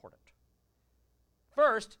is important.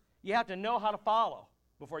 First, you have to know how to follow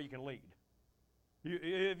before you can lead.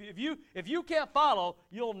 If you can't follow,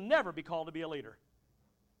 you'll never be called to be a leader.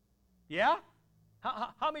 Yeah?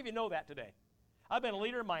 How many of you know that today? I've been a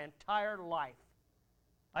leader my entire life.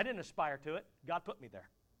 I didn't aspire to it. God put me there.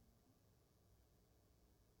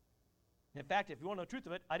 In fact, if you want to know the truth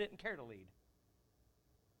of it, I didn't care to lead.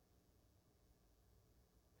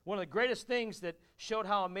 One of the greatest things that showed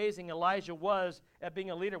how amazing Elijah was at being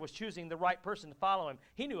a leader was choosing the right person to follow him.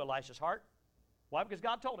 He knew Elisha's heart. Why? Because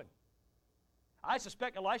God told him. I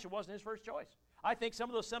suspect Elisha wasn't his first choice. I think some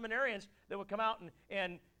of those seminarians that would come out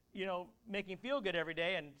and make him feel good every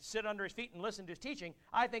day and sit under his feet and listen to his teaching,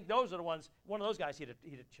 I think those are the ones, one of those guys he'd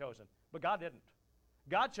chosen. But God didn't.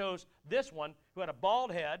 God chose this one who had a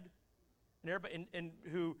bald head and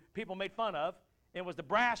who people made fun of, and was the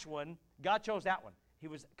brash one. God chose that one. He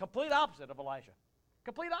was complete opposite of Elijah.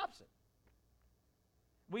 Complete opposite.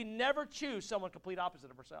 We never choose someone complete opposite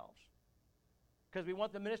of ourselves because we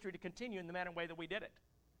want the ministry to continue in the manner and way that we did it.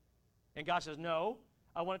 And God says, no,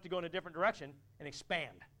 I want it to go in a different direction and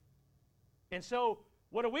expand. And so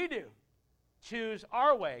what do? Choose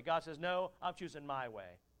our way. God says, no, I'm choosing my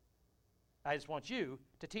way. I just want you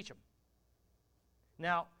to teach them.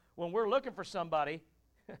 Now, when we're looking for somebody,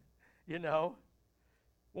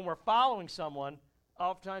 when we're following someone,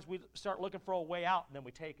 oftentimes we start looking for a way out and then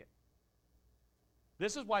we take it.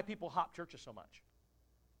 This is why people hop churches so much.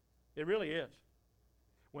 It really is.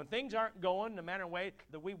 When things aren't going the manner and way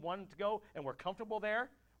that we want it to go and we're comfortable there,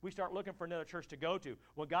 we start looking for another church to go to.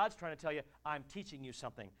 When God's trying to tell you, I'm teaching you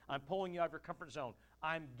something. I'm pulling you out of your comfort zone.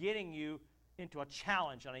 I'm getting you into a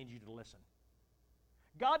challenge, and I need you to listen.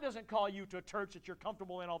 God doesn't call you to a church that you're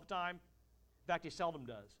comfortable in all the time. In fact, He seldom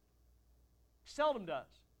does. Seldom does.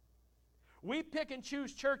 We pick and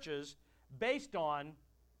choose churches based on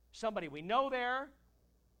somebody we know there,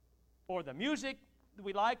 or the music that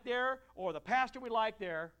we like there, or the pastor we like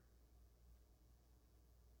there.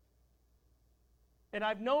 And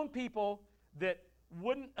I've known people that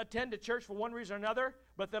wouldn't attend a church for one reason or another,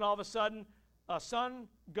 but then all of a sudden a son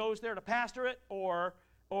goes there to pastor it, or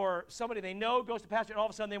somebody they know goes to pastor it, and all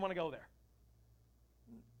of a sudden they want to go there.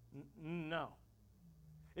 No.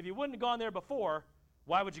 If you wouldn't have gone there before,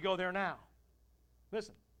 why would you go there now?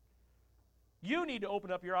 Listen, you need to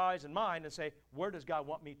open up your eyes and mind and say, where does God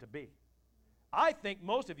want me to be? I think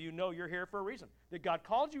most of you know you're here for a reason, that God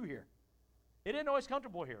called you here. It isn't always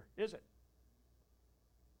comfortable here, is it?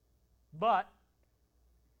 But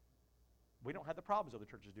we don't have the problems other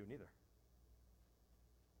churches do neither.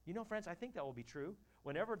 Friends, I think that will be true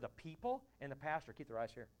whenever the people and the pastor keep their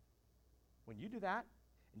eyes here. When you do that,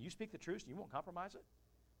 and you speak the truth and you won't compromise it,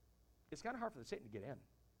 it's kind of hard for the Satan to get in.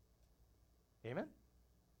 Amen?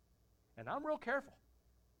 And I'm real careful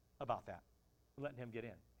about that, letting him get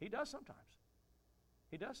in. He does sometimes.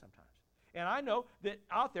 He does sometimes. And I know that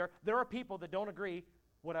out there are people that don't agree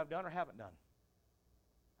what I've done or haven't done.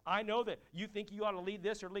 I know that you think you ought to lead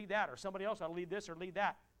this or lead that, or somebody else ought to lead this or lead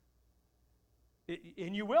that.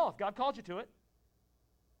 And you will if God called you to it.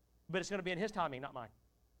 But it's going to be in His timing, not mine.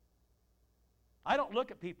 I don't look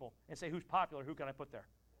at people and say, who's popular, who can I put there?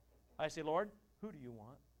 I say, Lord, who do you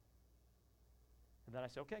want? And then I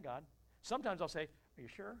say, okay, God. Sometimes I'll say, are you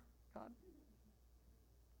sure, God?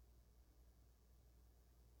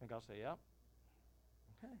 And God will say, yep.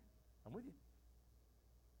 Okay, I'm with you.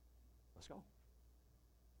 Let's go.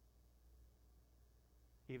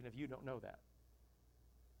 Even if you don't know that.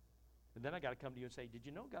 And then I got to come to you and say, did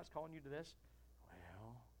you know God's calling you to this?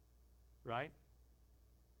 Well, right?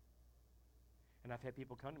 And I've had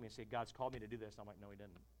people come to me and say, God's called me to do this. I'm like, no, he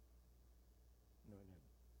didn't. No, he didn't.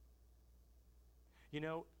 You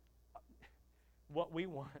know, what we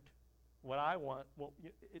want, what I want, well,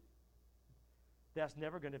 that's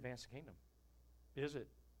never going to advance the kingdom, is it?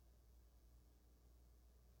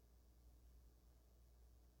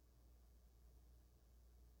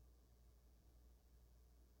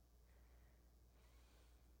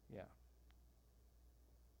 Yeah.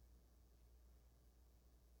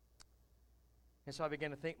 And so I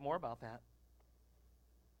began to think more about that.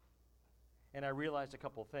 And I realized a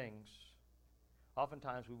couple of things.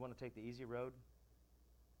 Oftentimes we want to take the easy road.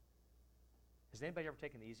 Has anybody ever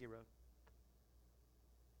taken the easy road?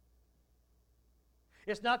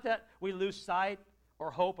 It's not that we lose sight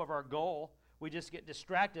or hope of our goal. We just get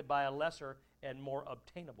distracted by a lesser and more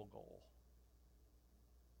obtainable goal.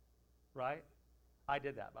 Right? I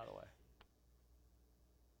did that, by the way.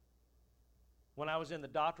 When I was in the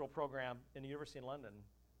doctoral program in the University of London,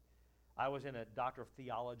 I was in a Doctor of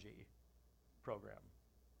Theology program.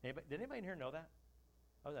 Did anybody in here know that?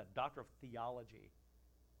 I was in a Doctor of Theology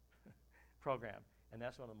program. And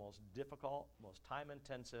that's one of the most difficult, most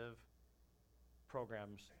time-intensive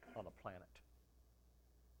programs on the planet.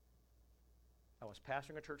 I was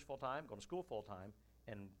pastoring a church full-time, going to school full-time,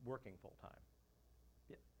 and working full-time.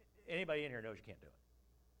 Anybody in here knows you can't do it.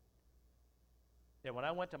 And when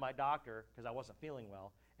I went to my doctor, because I wasn't feeling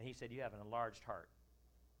well, and he said, you have an enlarged heart.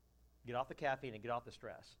 Get off the caffeine and get off the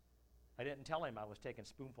stress. I didn't tell him I was taking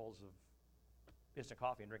spoonfuls of instant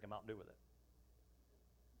coffee and drinking Mountain Dew with it.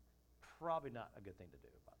 Probably not a good thing to do,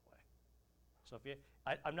 by the way. So if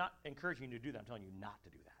I'm not encouraging you to do that. I'm telling you not to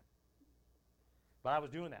do that. But I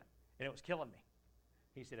was doing that, and it was killing me.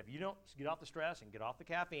 He said, if you don't get off the stress and get off the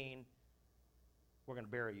caffeine, we're going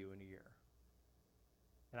to bury you in a year.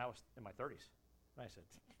 And I was in my 30s. And I said,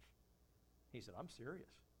 he said, I'm serious.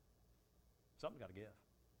 Something's got to give.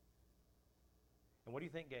 And what do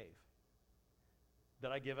you think gave?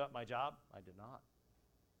 Did I give up my job? I did not.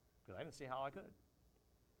 Because I didn't see how I could.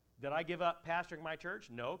 Did I give up pastoring my church?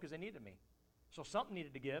 No, because they needed me. So something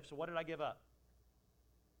needed to give, so what did I give up?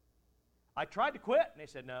 I tried to quit, and they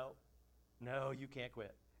said, no, you can't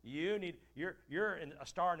quit. You're a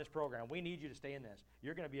star in this program. We need you to stay in this.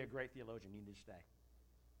 You're going to be a great theologian. You need to stay.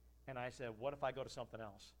 And I said, what if I go to something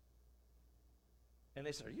else? And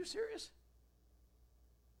they said, are you serious?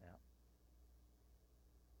 Yeah.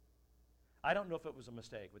 I don't know if it was a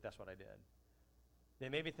mistake, but that's what I did. They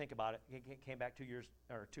made me think about it. It came back 2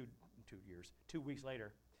 weeks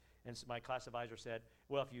later, and so my class advisor said,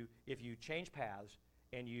 well, if you change paths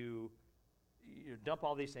and you dump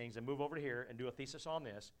all these things and move over to here and do a thesis on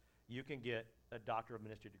this, you can get a doctor of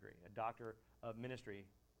ministry degree, a doctor of ministry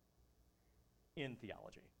in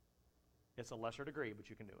theology. It's a lesser degree, but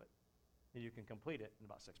you can do it. And you can complete it in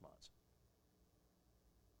about 6 months.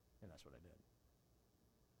 And that's what I did.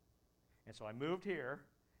 And so I moved here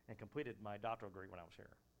and completed my doctoral degree when I was here.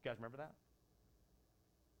 You guys remember that?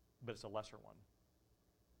 But it's a lesser one.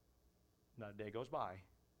 Not a day goes by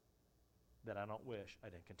that I don't wish I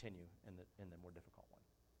didn't continue in the more difficult one.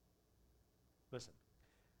 Listen,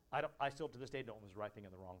 I still to this day don't know if it was the right thing or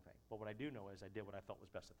the wrong thing. But what I do know is I did what I felt was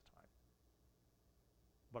best at the time.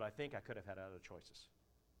 But I think I could have had other choices.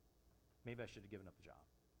 Maybe I should have given up the job.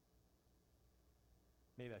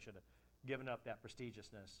 Maybe I should have given up that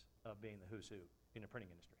prestigiousness of being the who's who in the printing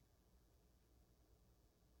industry.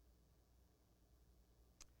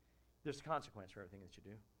 There's a consequence for everything that you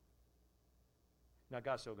do. Now,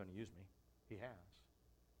 God's still going to use me. He has.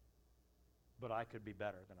 But I could be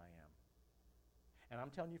better than I am. And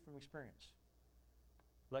I'm telling you from experience,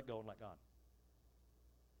 let go and let God.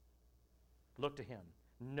 Look to him.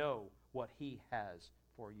 Know what he has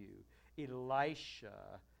for you.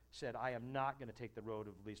 Elisha said, I am not going to take the road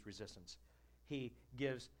of least resistance. He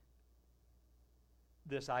gives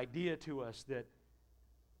this idea to us that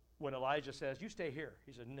when Elijah says, you stay here,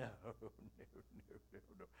 he said, no.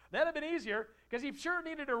 That'd have been easier because he sure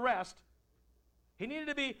needed a rest. He needed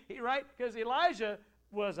to be, right? Because Elijah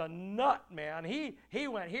was a nut, man. He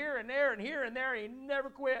went here and there and here and there. He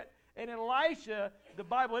never quit. And Elisha, the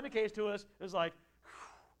Bible indicates to us, is like,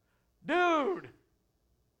 dude,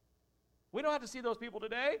 we don't have to see those people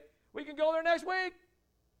today. We can go there next week.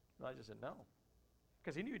 Elijah said no,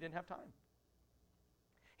 because he knew he didn't have time.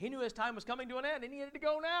 He knew his time was coming to an end, and he needed to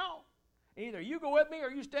go now. Either you go with me or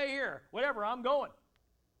you stay here. Whatever, I'm going.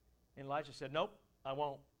 And Elijah said, nope, I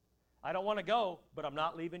won't. I don't want to go, but I'm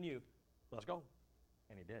not leaving you. Let's go.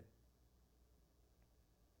 And he did.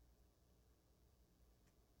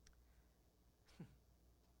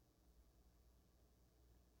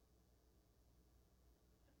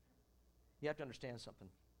 You have to understand something.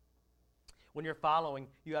 When you're following,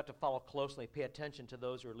 you have to follow closely. Pay attention to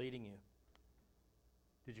those who are leading you.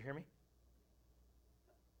 Did you hear me?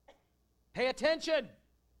 Pay attention.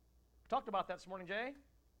 We talked about that this morning, Jay.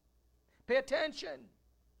 Pay attention.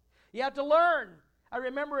 You have to learn. I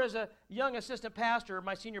remember as a young assistant pastor,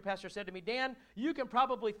 my senior pastor said to me, Dan, you can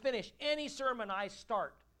probably finish any sermon I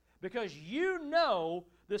start because you know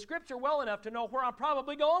the scripture well enough to know where I'm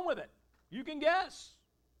probably going with it. You can guess.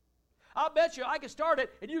 I'll bet you I could start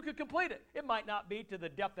it and you could complete it. It might not be to the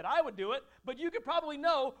depth that I would do it, but you could probably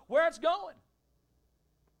know where it's going.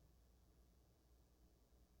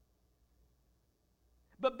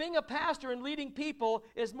 But being a pastor and leading people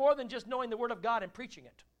is more than just knowing the Word of God and preaching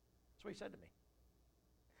it. That's what he said to me.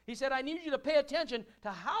 He said, I need you to pay attention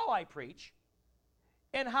to how I preach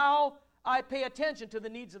and how I pay attention to the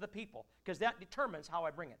needs of the people, because that determines how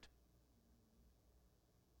I bring it.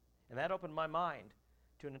 And that opened my mind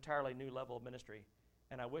to an entirely new level of ministry,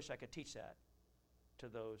 and I wish I could teach that to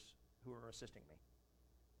those who are assisting me.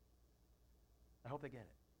 I hope they get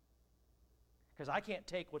it. Because I can't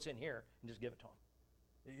take what's in here and just give it to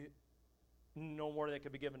them. No more than it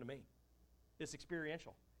could be given to me. It's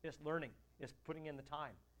experiential. It's learning. It's putting in the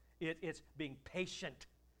time. It's being patient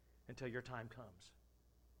until your time comes.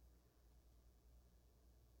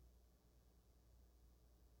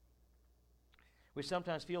 We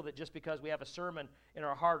sometimes feel that just because we have a sermon in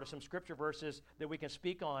our heart or some scripture verses that we can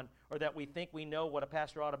speak on, or that we think we know what a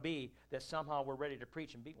pastor ought to be, that somehow we're ready to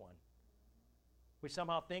preach and be one. We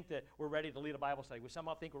somehow think that we're ready to lead a Bible study. We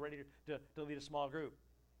somehow think we're ready to lead a small group.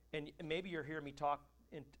 And maybe you're hearing me talk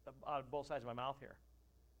out of both sides of my mouth here.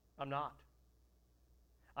 I'm not.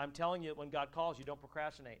 I'm telling you, when God calls you, don't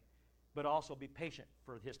procrastinate, but also be patient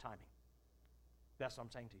for His timing. That's what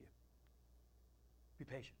I'm saying to you. Be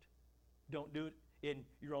patient. Don't do it in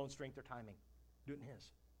your own strength or timing. Do it in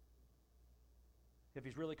His. If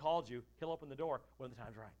He's really called you, He'll open the door when the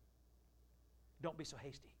time's right. Don't be so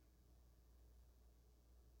hasty.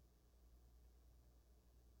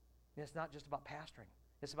 And it's not just about pastoring.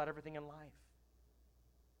 It's about everything in life.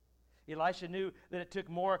 Elisha knew that it took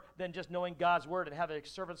more than just knowing God's word and having a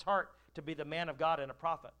servant's heart to be the man of God and a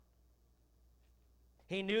prophet.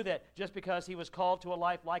 He knew that just because he was called to a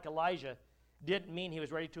life like Elijah didn't mean he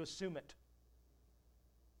was ready to assume it.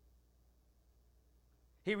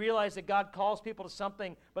 He realized that God calls people to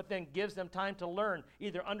something, but then gives them time to learn,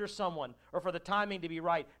 either under someone or for the timing to be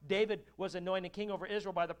right. David was anointed king over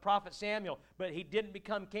Israel by the prophet Samuel, but he didn't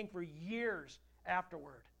become king for years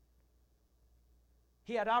afterward.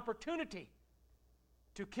 He had opportunity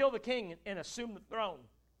to kill the king and assume the throne,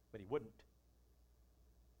 but he wouldn't,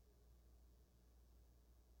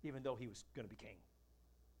 even though he was going to be king.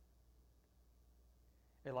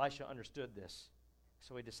 Elisha understood this,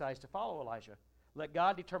 so he decides to follow Elijah. Let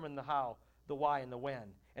God determine the how, the why, and the when.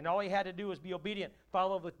 And all he had to do was be obedient,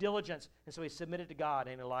 follow with diligence. And so he submitted to God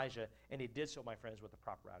and Elijah, and he did so, my friends, with the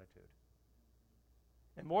proper attitude.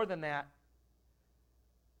 And more than that,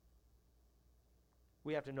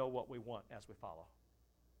 we have to know what we want as we follow.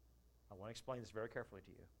 I want to explain this very carefully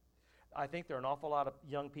to you. I think there are an awful lot of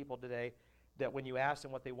young people today that when you ask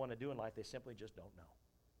them what they want to do in life, they simply just don't know.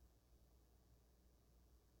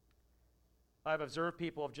 I've observed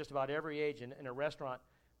people of just about every age in a restaurant,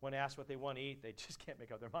 when asked what they want to eat, they just can't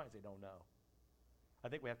make up their minds. They don't know. I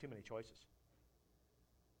think we have too many choices.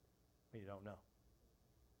 You don't know.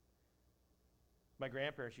 My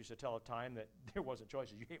grandparents used to tell a time that there wasn't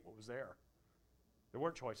choices. You ate what was there. There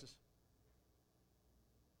weren't choices.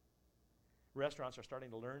 Restaurants are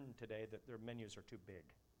starting to learn today that their menus are too big.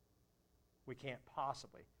 We can't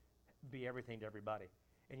possibly be everything to everybody.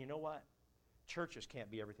 And you know what? Churches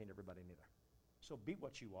can't be everything to everybody neither. So be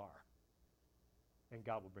what you are, and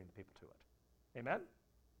God will bring the people to it. Amen?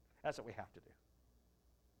 That's what we have to do.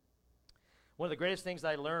 One of the greatest things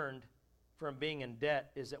I learned from being in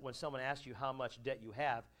debt is that when someone asks you how much debt you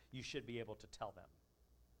have, you should be able to tell them.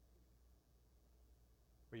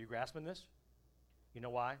 Are you grasping this? You know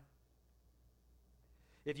why?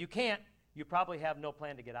 If you can't, you probably have no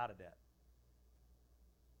plan to get out of debt.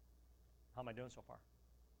 How am I doing so far?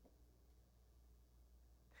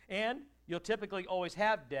 And you'll typically always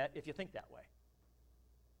have debt if you think that way.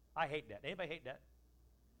 I hate debt. Anybody hate debt?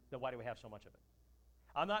 Then why do we have so much of it?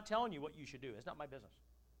 I'm not telling you what you should do. It's not my business.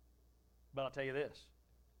 But I'll tell you this.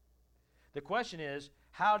 The question is,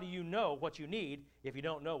 how do you know what you need if you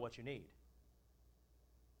don't know what you need?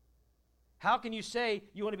 How can you say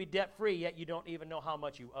you want to be debt-free, yet you don't even know how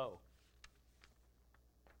much you owe?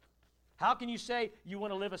 How can you say you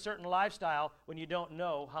want to live a certain lifestyle when you don't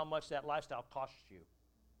know how much that lifestyle costs you?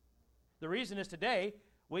 The reason is today,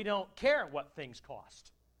 we don't care what things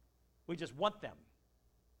cost. We just want them.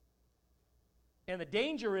 And the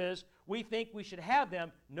danger is we think we should have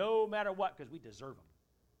them no matter what because we deserve them.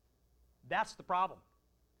 That's the problem.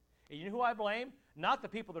 And you know who I blame? Not the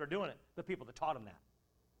people that are doing it, the people that taught them that.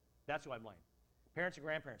 That's who I blame. Parents and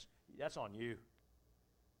grandparents, that's on you.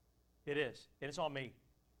 It is. And it's on me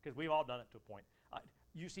because we've all done it to a point.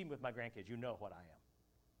 You see me with my grandkids, you know what I am.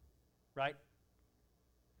 Right?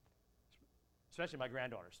 Especially my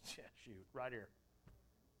granddaughters. Shoot, right here.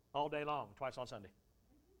 All day long, twice on Sunday.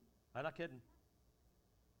 I'm not kidding.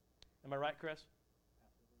 Am I right, Chris?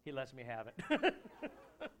 He lets me have it.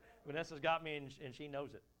 Vanessa's got me, and she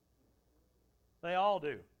knows it. They all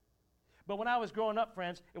do. But when I was growing up,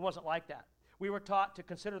 friends, it wasn't like that. We were taught to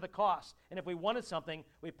consider the cost, and if we wanted something,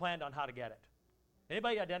 we planned on how to get it.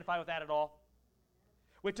 Anybody identify with that at all?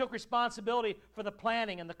 We took responsibility for the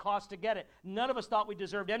planning and the cost to get it. None of us thought we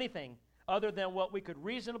deserved anything other than what we could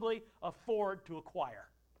reasonably afford to acquire.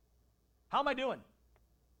 How am I doing?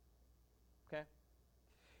 Okay?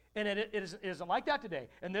 And it isn't like that today.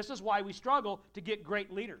 And this is why we struggle to get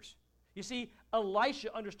great leaders. You see,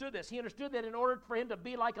 Elisha understood this. He understood that in order for him to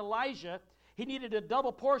be like Elijah, he needed a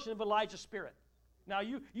double portion of Elijah's spirit. Now,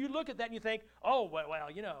 you look at that and you think, oh,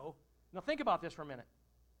 well, you know. Now, think about this for a minute.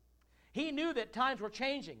 He knew that times were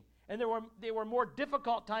changing, and there were more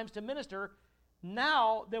difficult times to minister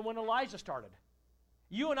now than when Elijah started.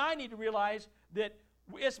 You and I need to realize that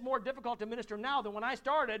it's more difficult to minister now than when I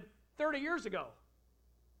started 30 years ago.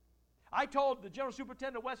 I told the general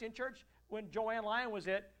superintendent of Wesleyan Church when Joanne Lyon was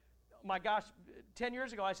it, my gosh, 10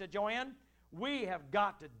 years ago, I said, Joanne, we have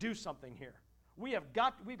got to do something here. We've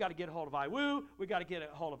got to get a hold of IWU. We've got to get a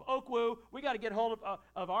hold of Oakwoo. We've got to get a hold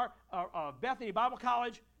of our Bethany Bible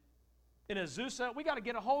College in Azusa. We've got to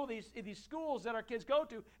get a hold of these schools that our kids go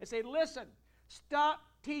to and say, listen, stop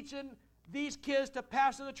teaching these kids to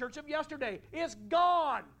pastor the church of yesterday. It's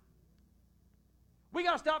gone. We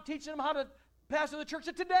got to stop teaching them how to pastor the church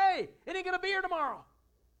of today. It ain't going to be here tomorrow.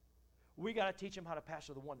 We got to teach them how to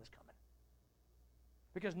pastor the one that's coming.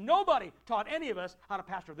 Because nobody taught any of us how to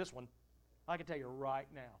pastor this one. I can tell you right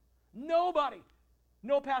now. Nobody.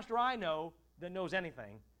 No pastor I know that knows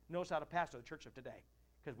anything knows how to pastor the church of today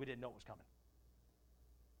because we didn't know it was coming.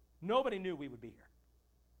 Nobody knew we would be here.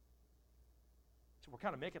 So we're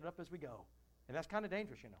kind of making it up as we go. And that's kind of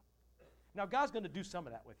dangerous, you know. Now, God's going to do some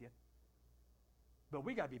of that with you. But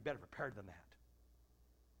we got to be better prepared than that.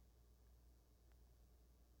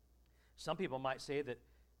 Some people might say that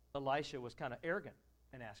Elisha was kind of arrogant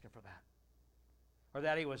in asking for that. Or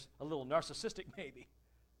that he was a little narcissistic maybe.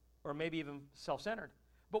 Or maybe even self-centered.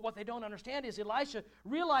 But what they don't understand is Elisha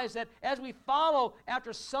realized that as we follow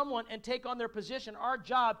after someone and take on their position, our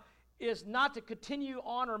job is not to continue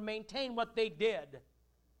on or maintain what they did.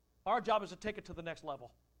 Our job is to take it to the next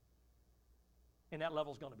level. And that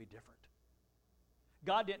level is going to be different.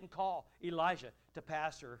 God didn't call Elijah to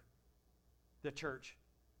pastor the church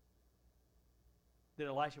that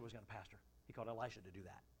Elisha was going to pastor. He called Elisha to do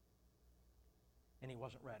that. And he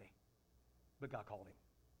wasn't ready. But God called him.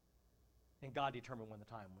 And God determined when the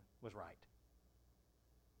time was right.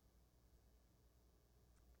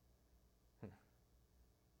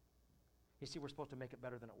 You see, we're supposed to make it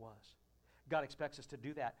better than it was. God expects us to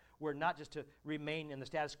do that. We're not just to remain in the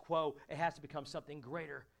status quo. It has to become something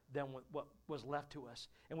greater than what was left to us.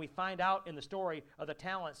 And we find out in the story of the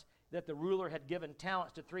talents that the ruler had given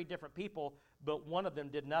talents to 3 different people, but one of them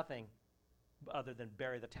did nothing other than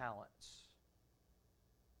bury the talents.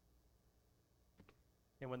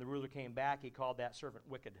 And when the ruler came back, he called that servant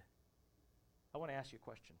wicked. I want to ask you a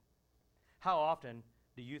question. How often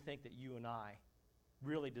do you think that you and I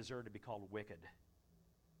really deserve to be called wicked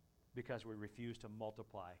because we refuse to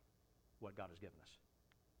multiply what God has given us?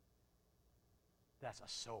 That's a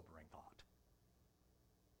sobering thought.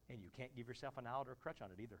 And you can't give yourself an out or a crutch on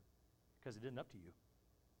it either because it isn't up to you.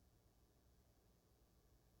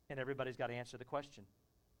 And everybody's got to answer the question.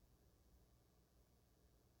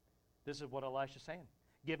 This is what Elisha's saying.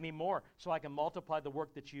 Give me more so I can multiply the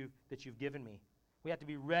work that you've given me. We have to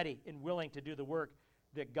be ready and willing to do the work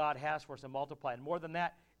that God has for us and multiply. And more than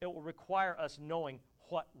that, it will require us knowing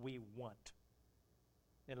what we want.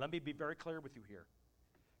 And let me be very clear with you here.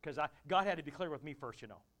 Because God had to be clear with me first, you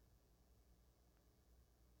know.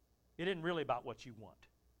 It isn't really about what you want.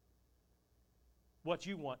 What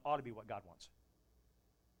you want ought to be what God wants.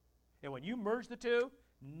 And when you merge the two,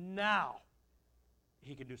 now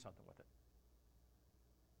He can do something with it.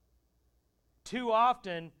 Too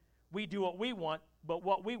often, we do what we want, but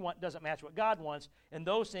what we want doesn't match what God wants, and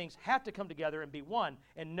those things have to come together and be one.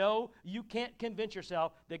 And no, you can't convince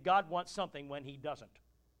yourself that God wants something when he doesn't.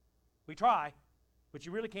 We try, but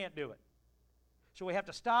you really can't do it. So we have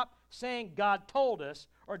to stop saying God told us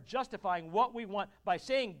or justifying what we want by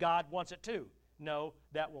saying God wants it too. No,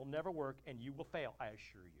 that will never work, and you will fail, I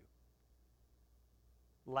assure you.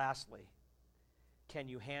 Lastly, can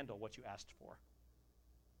you handle what you asked for?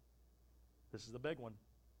 This is the big one.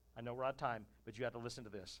 I know we're out of time, but you have to listen to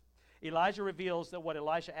this. Elijah reveals that what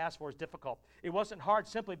Elisha asked for is difficult. It wasn't hard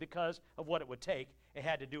simply because of what it would take. It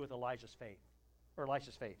had to do with Elisha's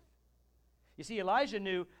faith. You see, Elijah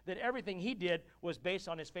knew that everything he did was based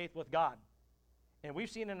on his faith with God. And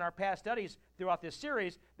we've seen in our past studies throughout this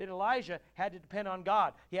series that Elijah had to depend on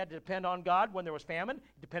God. He had to depend on God when there was famine,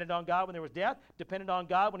 depended on God when there was death, depended on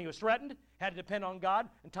God when he was threatened, had to depend on God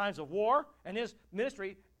in times of war, and his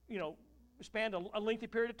ministry, spanned a lengthy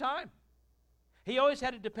period of time. He always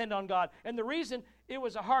had to depend on God. And the reason it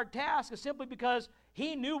was a hard task is simply because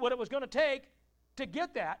he knew what it was going to take to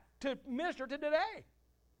get that, to minister to today.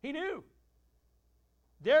 He knew.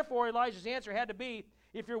 Therefore, Elijah's answer had to be,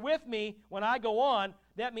 if you're with me when I go on,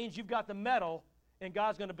 that means you've got the metal, and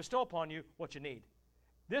God's going to bestow upon you what you need.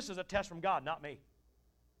 This is a test from God, not me.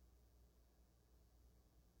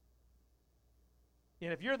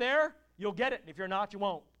 And if you're there, you'll get it. And if you're not, you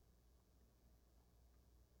won't.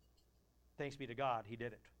 Thanks be to God, he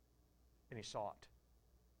did it. And he saw it.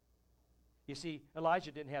 You see,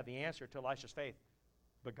 Elijah didn't have the answer to Elisha's faith,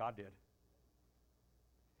 but God did.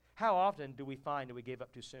 How often do we find that we gave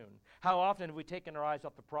up too soon? How often have we taken our eyes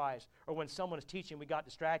off the prize? Or when someone is teaching, we got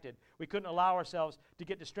distracted. We couldn't allow ourselves to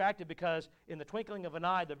get distracted because in the twinkling of an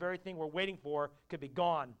eye, the very thing we're waiting for could be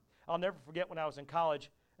gone. I'll never forget when I was in college,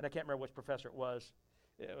 and I can't remember which professor it was.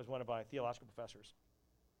 It was one of my theological professors.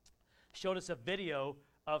 Showed us a video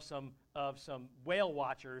of some whale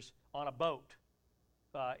watchers on a boat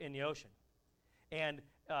in the ocean. And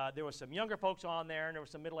there was some younger folks on there, and there were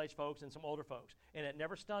some middle-aged folks and some older folks. And it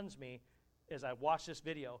never stuns me as I watch this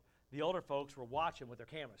video. The older folks were watching with their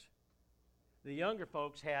cameras. The younger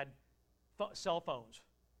folks had cell phones.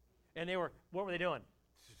 And what were they doing?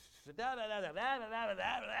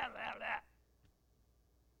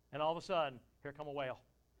 And all of a sudden, here come a whale.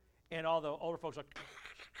 And all the older folks are like,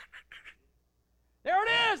 there it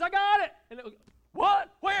is, I got it. And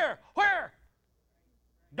what? Where?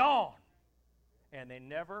 Gone. And they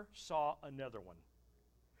never saw another one.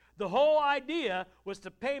 The whole idea was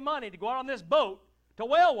to pay money to go out on this boat to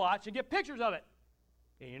whale watch and get pictures of it.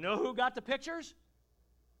 And you know who got the pictures?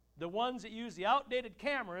 The ones that use the outdated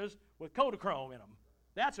cameras with Kodachrome in them.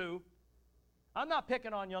 That's who. I'm not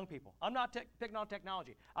picking on young people. I'm not picking on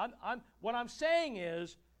technology. What I'm saying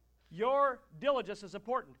is your diligence is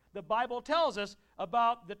important. The Bible tells us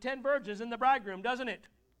about the 10 virgins and the bridegroom, doesn't it?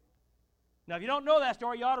 Now, if you don't know that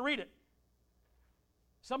story, you ought to read it.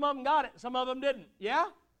 Some of them got it, some of them didn't. Yeah?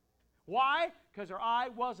 Why? Because their eye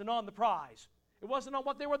wasn't on the prize. It wasn't on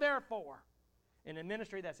what they were there for. And in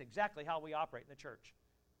ministry, that's exactly how we operate in the church.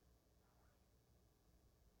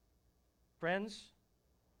 Friends,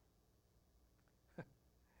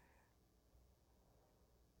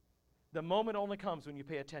 the moment only comes when you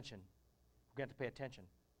pay attention. We're going to have to pay attention.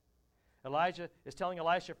 Elijah is telling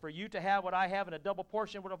Elisha, for you to have what I have and a double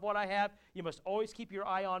portion of what I have, you must always keep your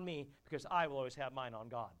eye on me because I will always have mine on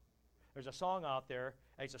God. There's a song out there.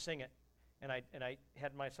 I used to sing it, and I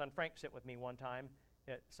had my son Frank sit with me one time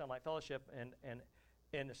at Sunlight Fellowship,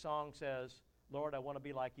 and the song says, Lord, I want to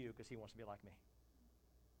be like you because he wants to be like me.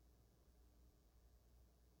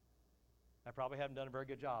 I probably haven't done a very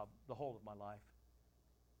good job the whole of my life,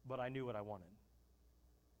 but I knew what I wanted.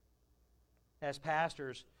 As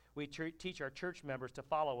pastors, we teach our church members to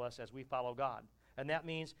follow us as we follow God. And that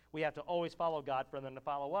means we have to always follow God for them to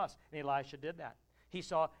follow us. And Elisha did that. He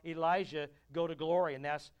saw Elijah go to glory, and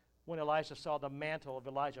that's when Elisha saw the mantle of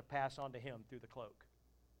Elijah pass on to him through the cloak.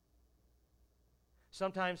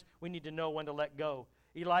 Sometimes we need to know when to let go.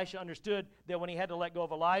 Elisha understood that when he had to let go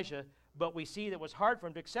of Elijah, but we see that it was hard for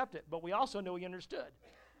him to accept it, but we also know he understood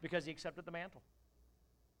because he accepted the mantle.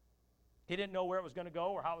 He didn't know where it was going to go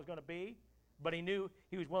or how it was going to be, but he knew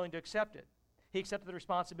he was willing to accept it. He accepted the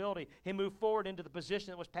responsibility. He moved forward into the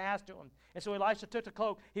position that was passed to him. And so Elisha took the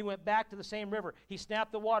cloak. He went back to the same river. He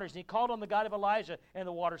snapped the waters, and he called on the God of Elijah, and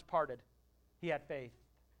the waters parted. He had faith.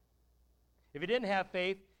 If he didn't have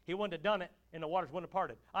faith, he wouldn't have done it, and the waters wouldn't have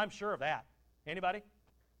parted. I'm sure of that. Anybody?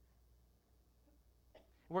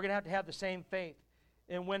 We're going to have the same faith.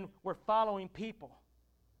 And when we're following people,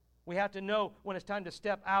 we have to know when it's time to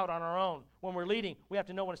step out on our own. When we're leading, we have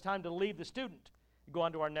to know when it's time to leave the student. go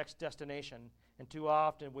on to our next destination, and too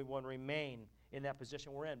often we want to remain in that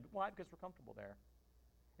position we're in. Why? Because we're comfortable there.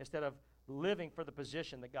 Instead of living for the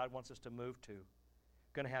position that God wants us to move to,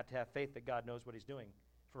 going to have faith that God knows what he's doing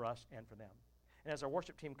for us and for them. And as our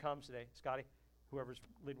worship team comes today, Scotty, whoever's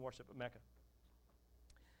leading worship at Mecca,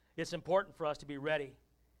 it's important for us to be ready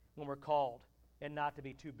when we're called and not to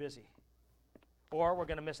be too busy, or we're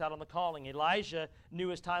going to miss out on the calling. Elijah knew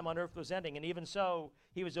his time on earth was ending, and even so,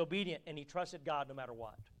 he was obedient and he trusted God no matter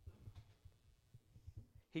what.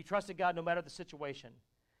 He trusted God no matter the situation.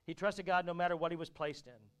 He trusted God no matter what he was placed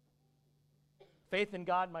in. Faith in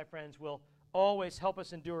God, my friends, will always help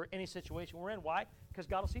us endure any situation we're in. Why? Because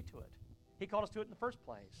God will see to it. He called us to it in the first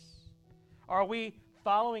place. Are we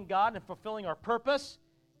following God and fulfilling our purpose?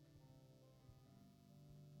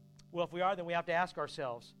 Well, if we are, then we have to ask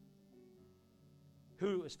ourselves,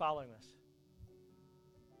 who is following us?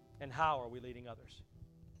 And how are we leading others?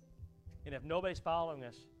 And if nobody's following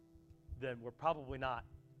us, then we're probably not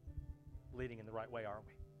leading in the right way, are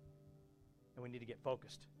we? And we need to get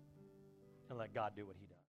focused and let God do what he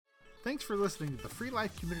does. Thanks for listening to the Free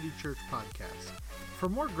Life Community Church podcast. For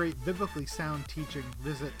more great biblically sound teaching,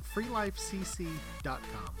 visit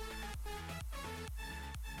freelifecc.com.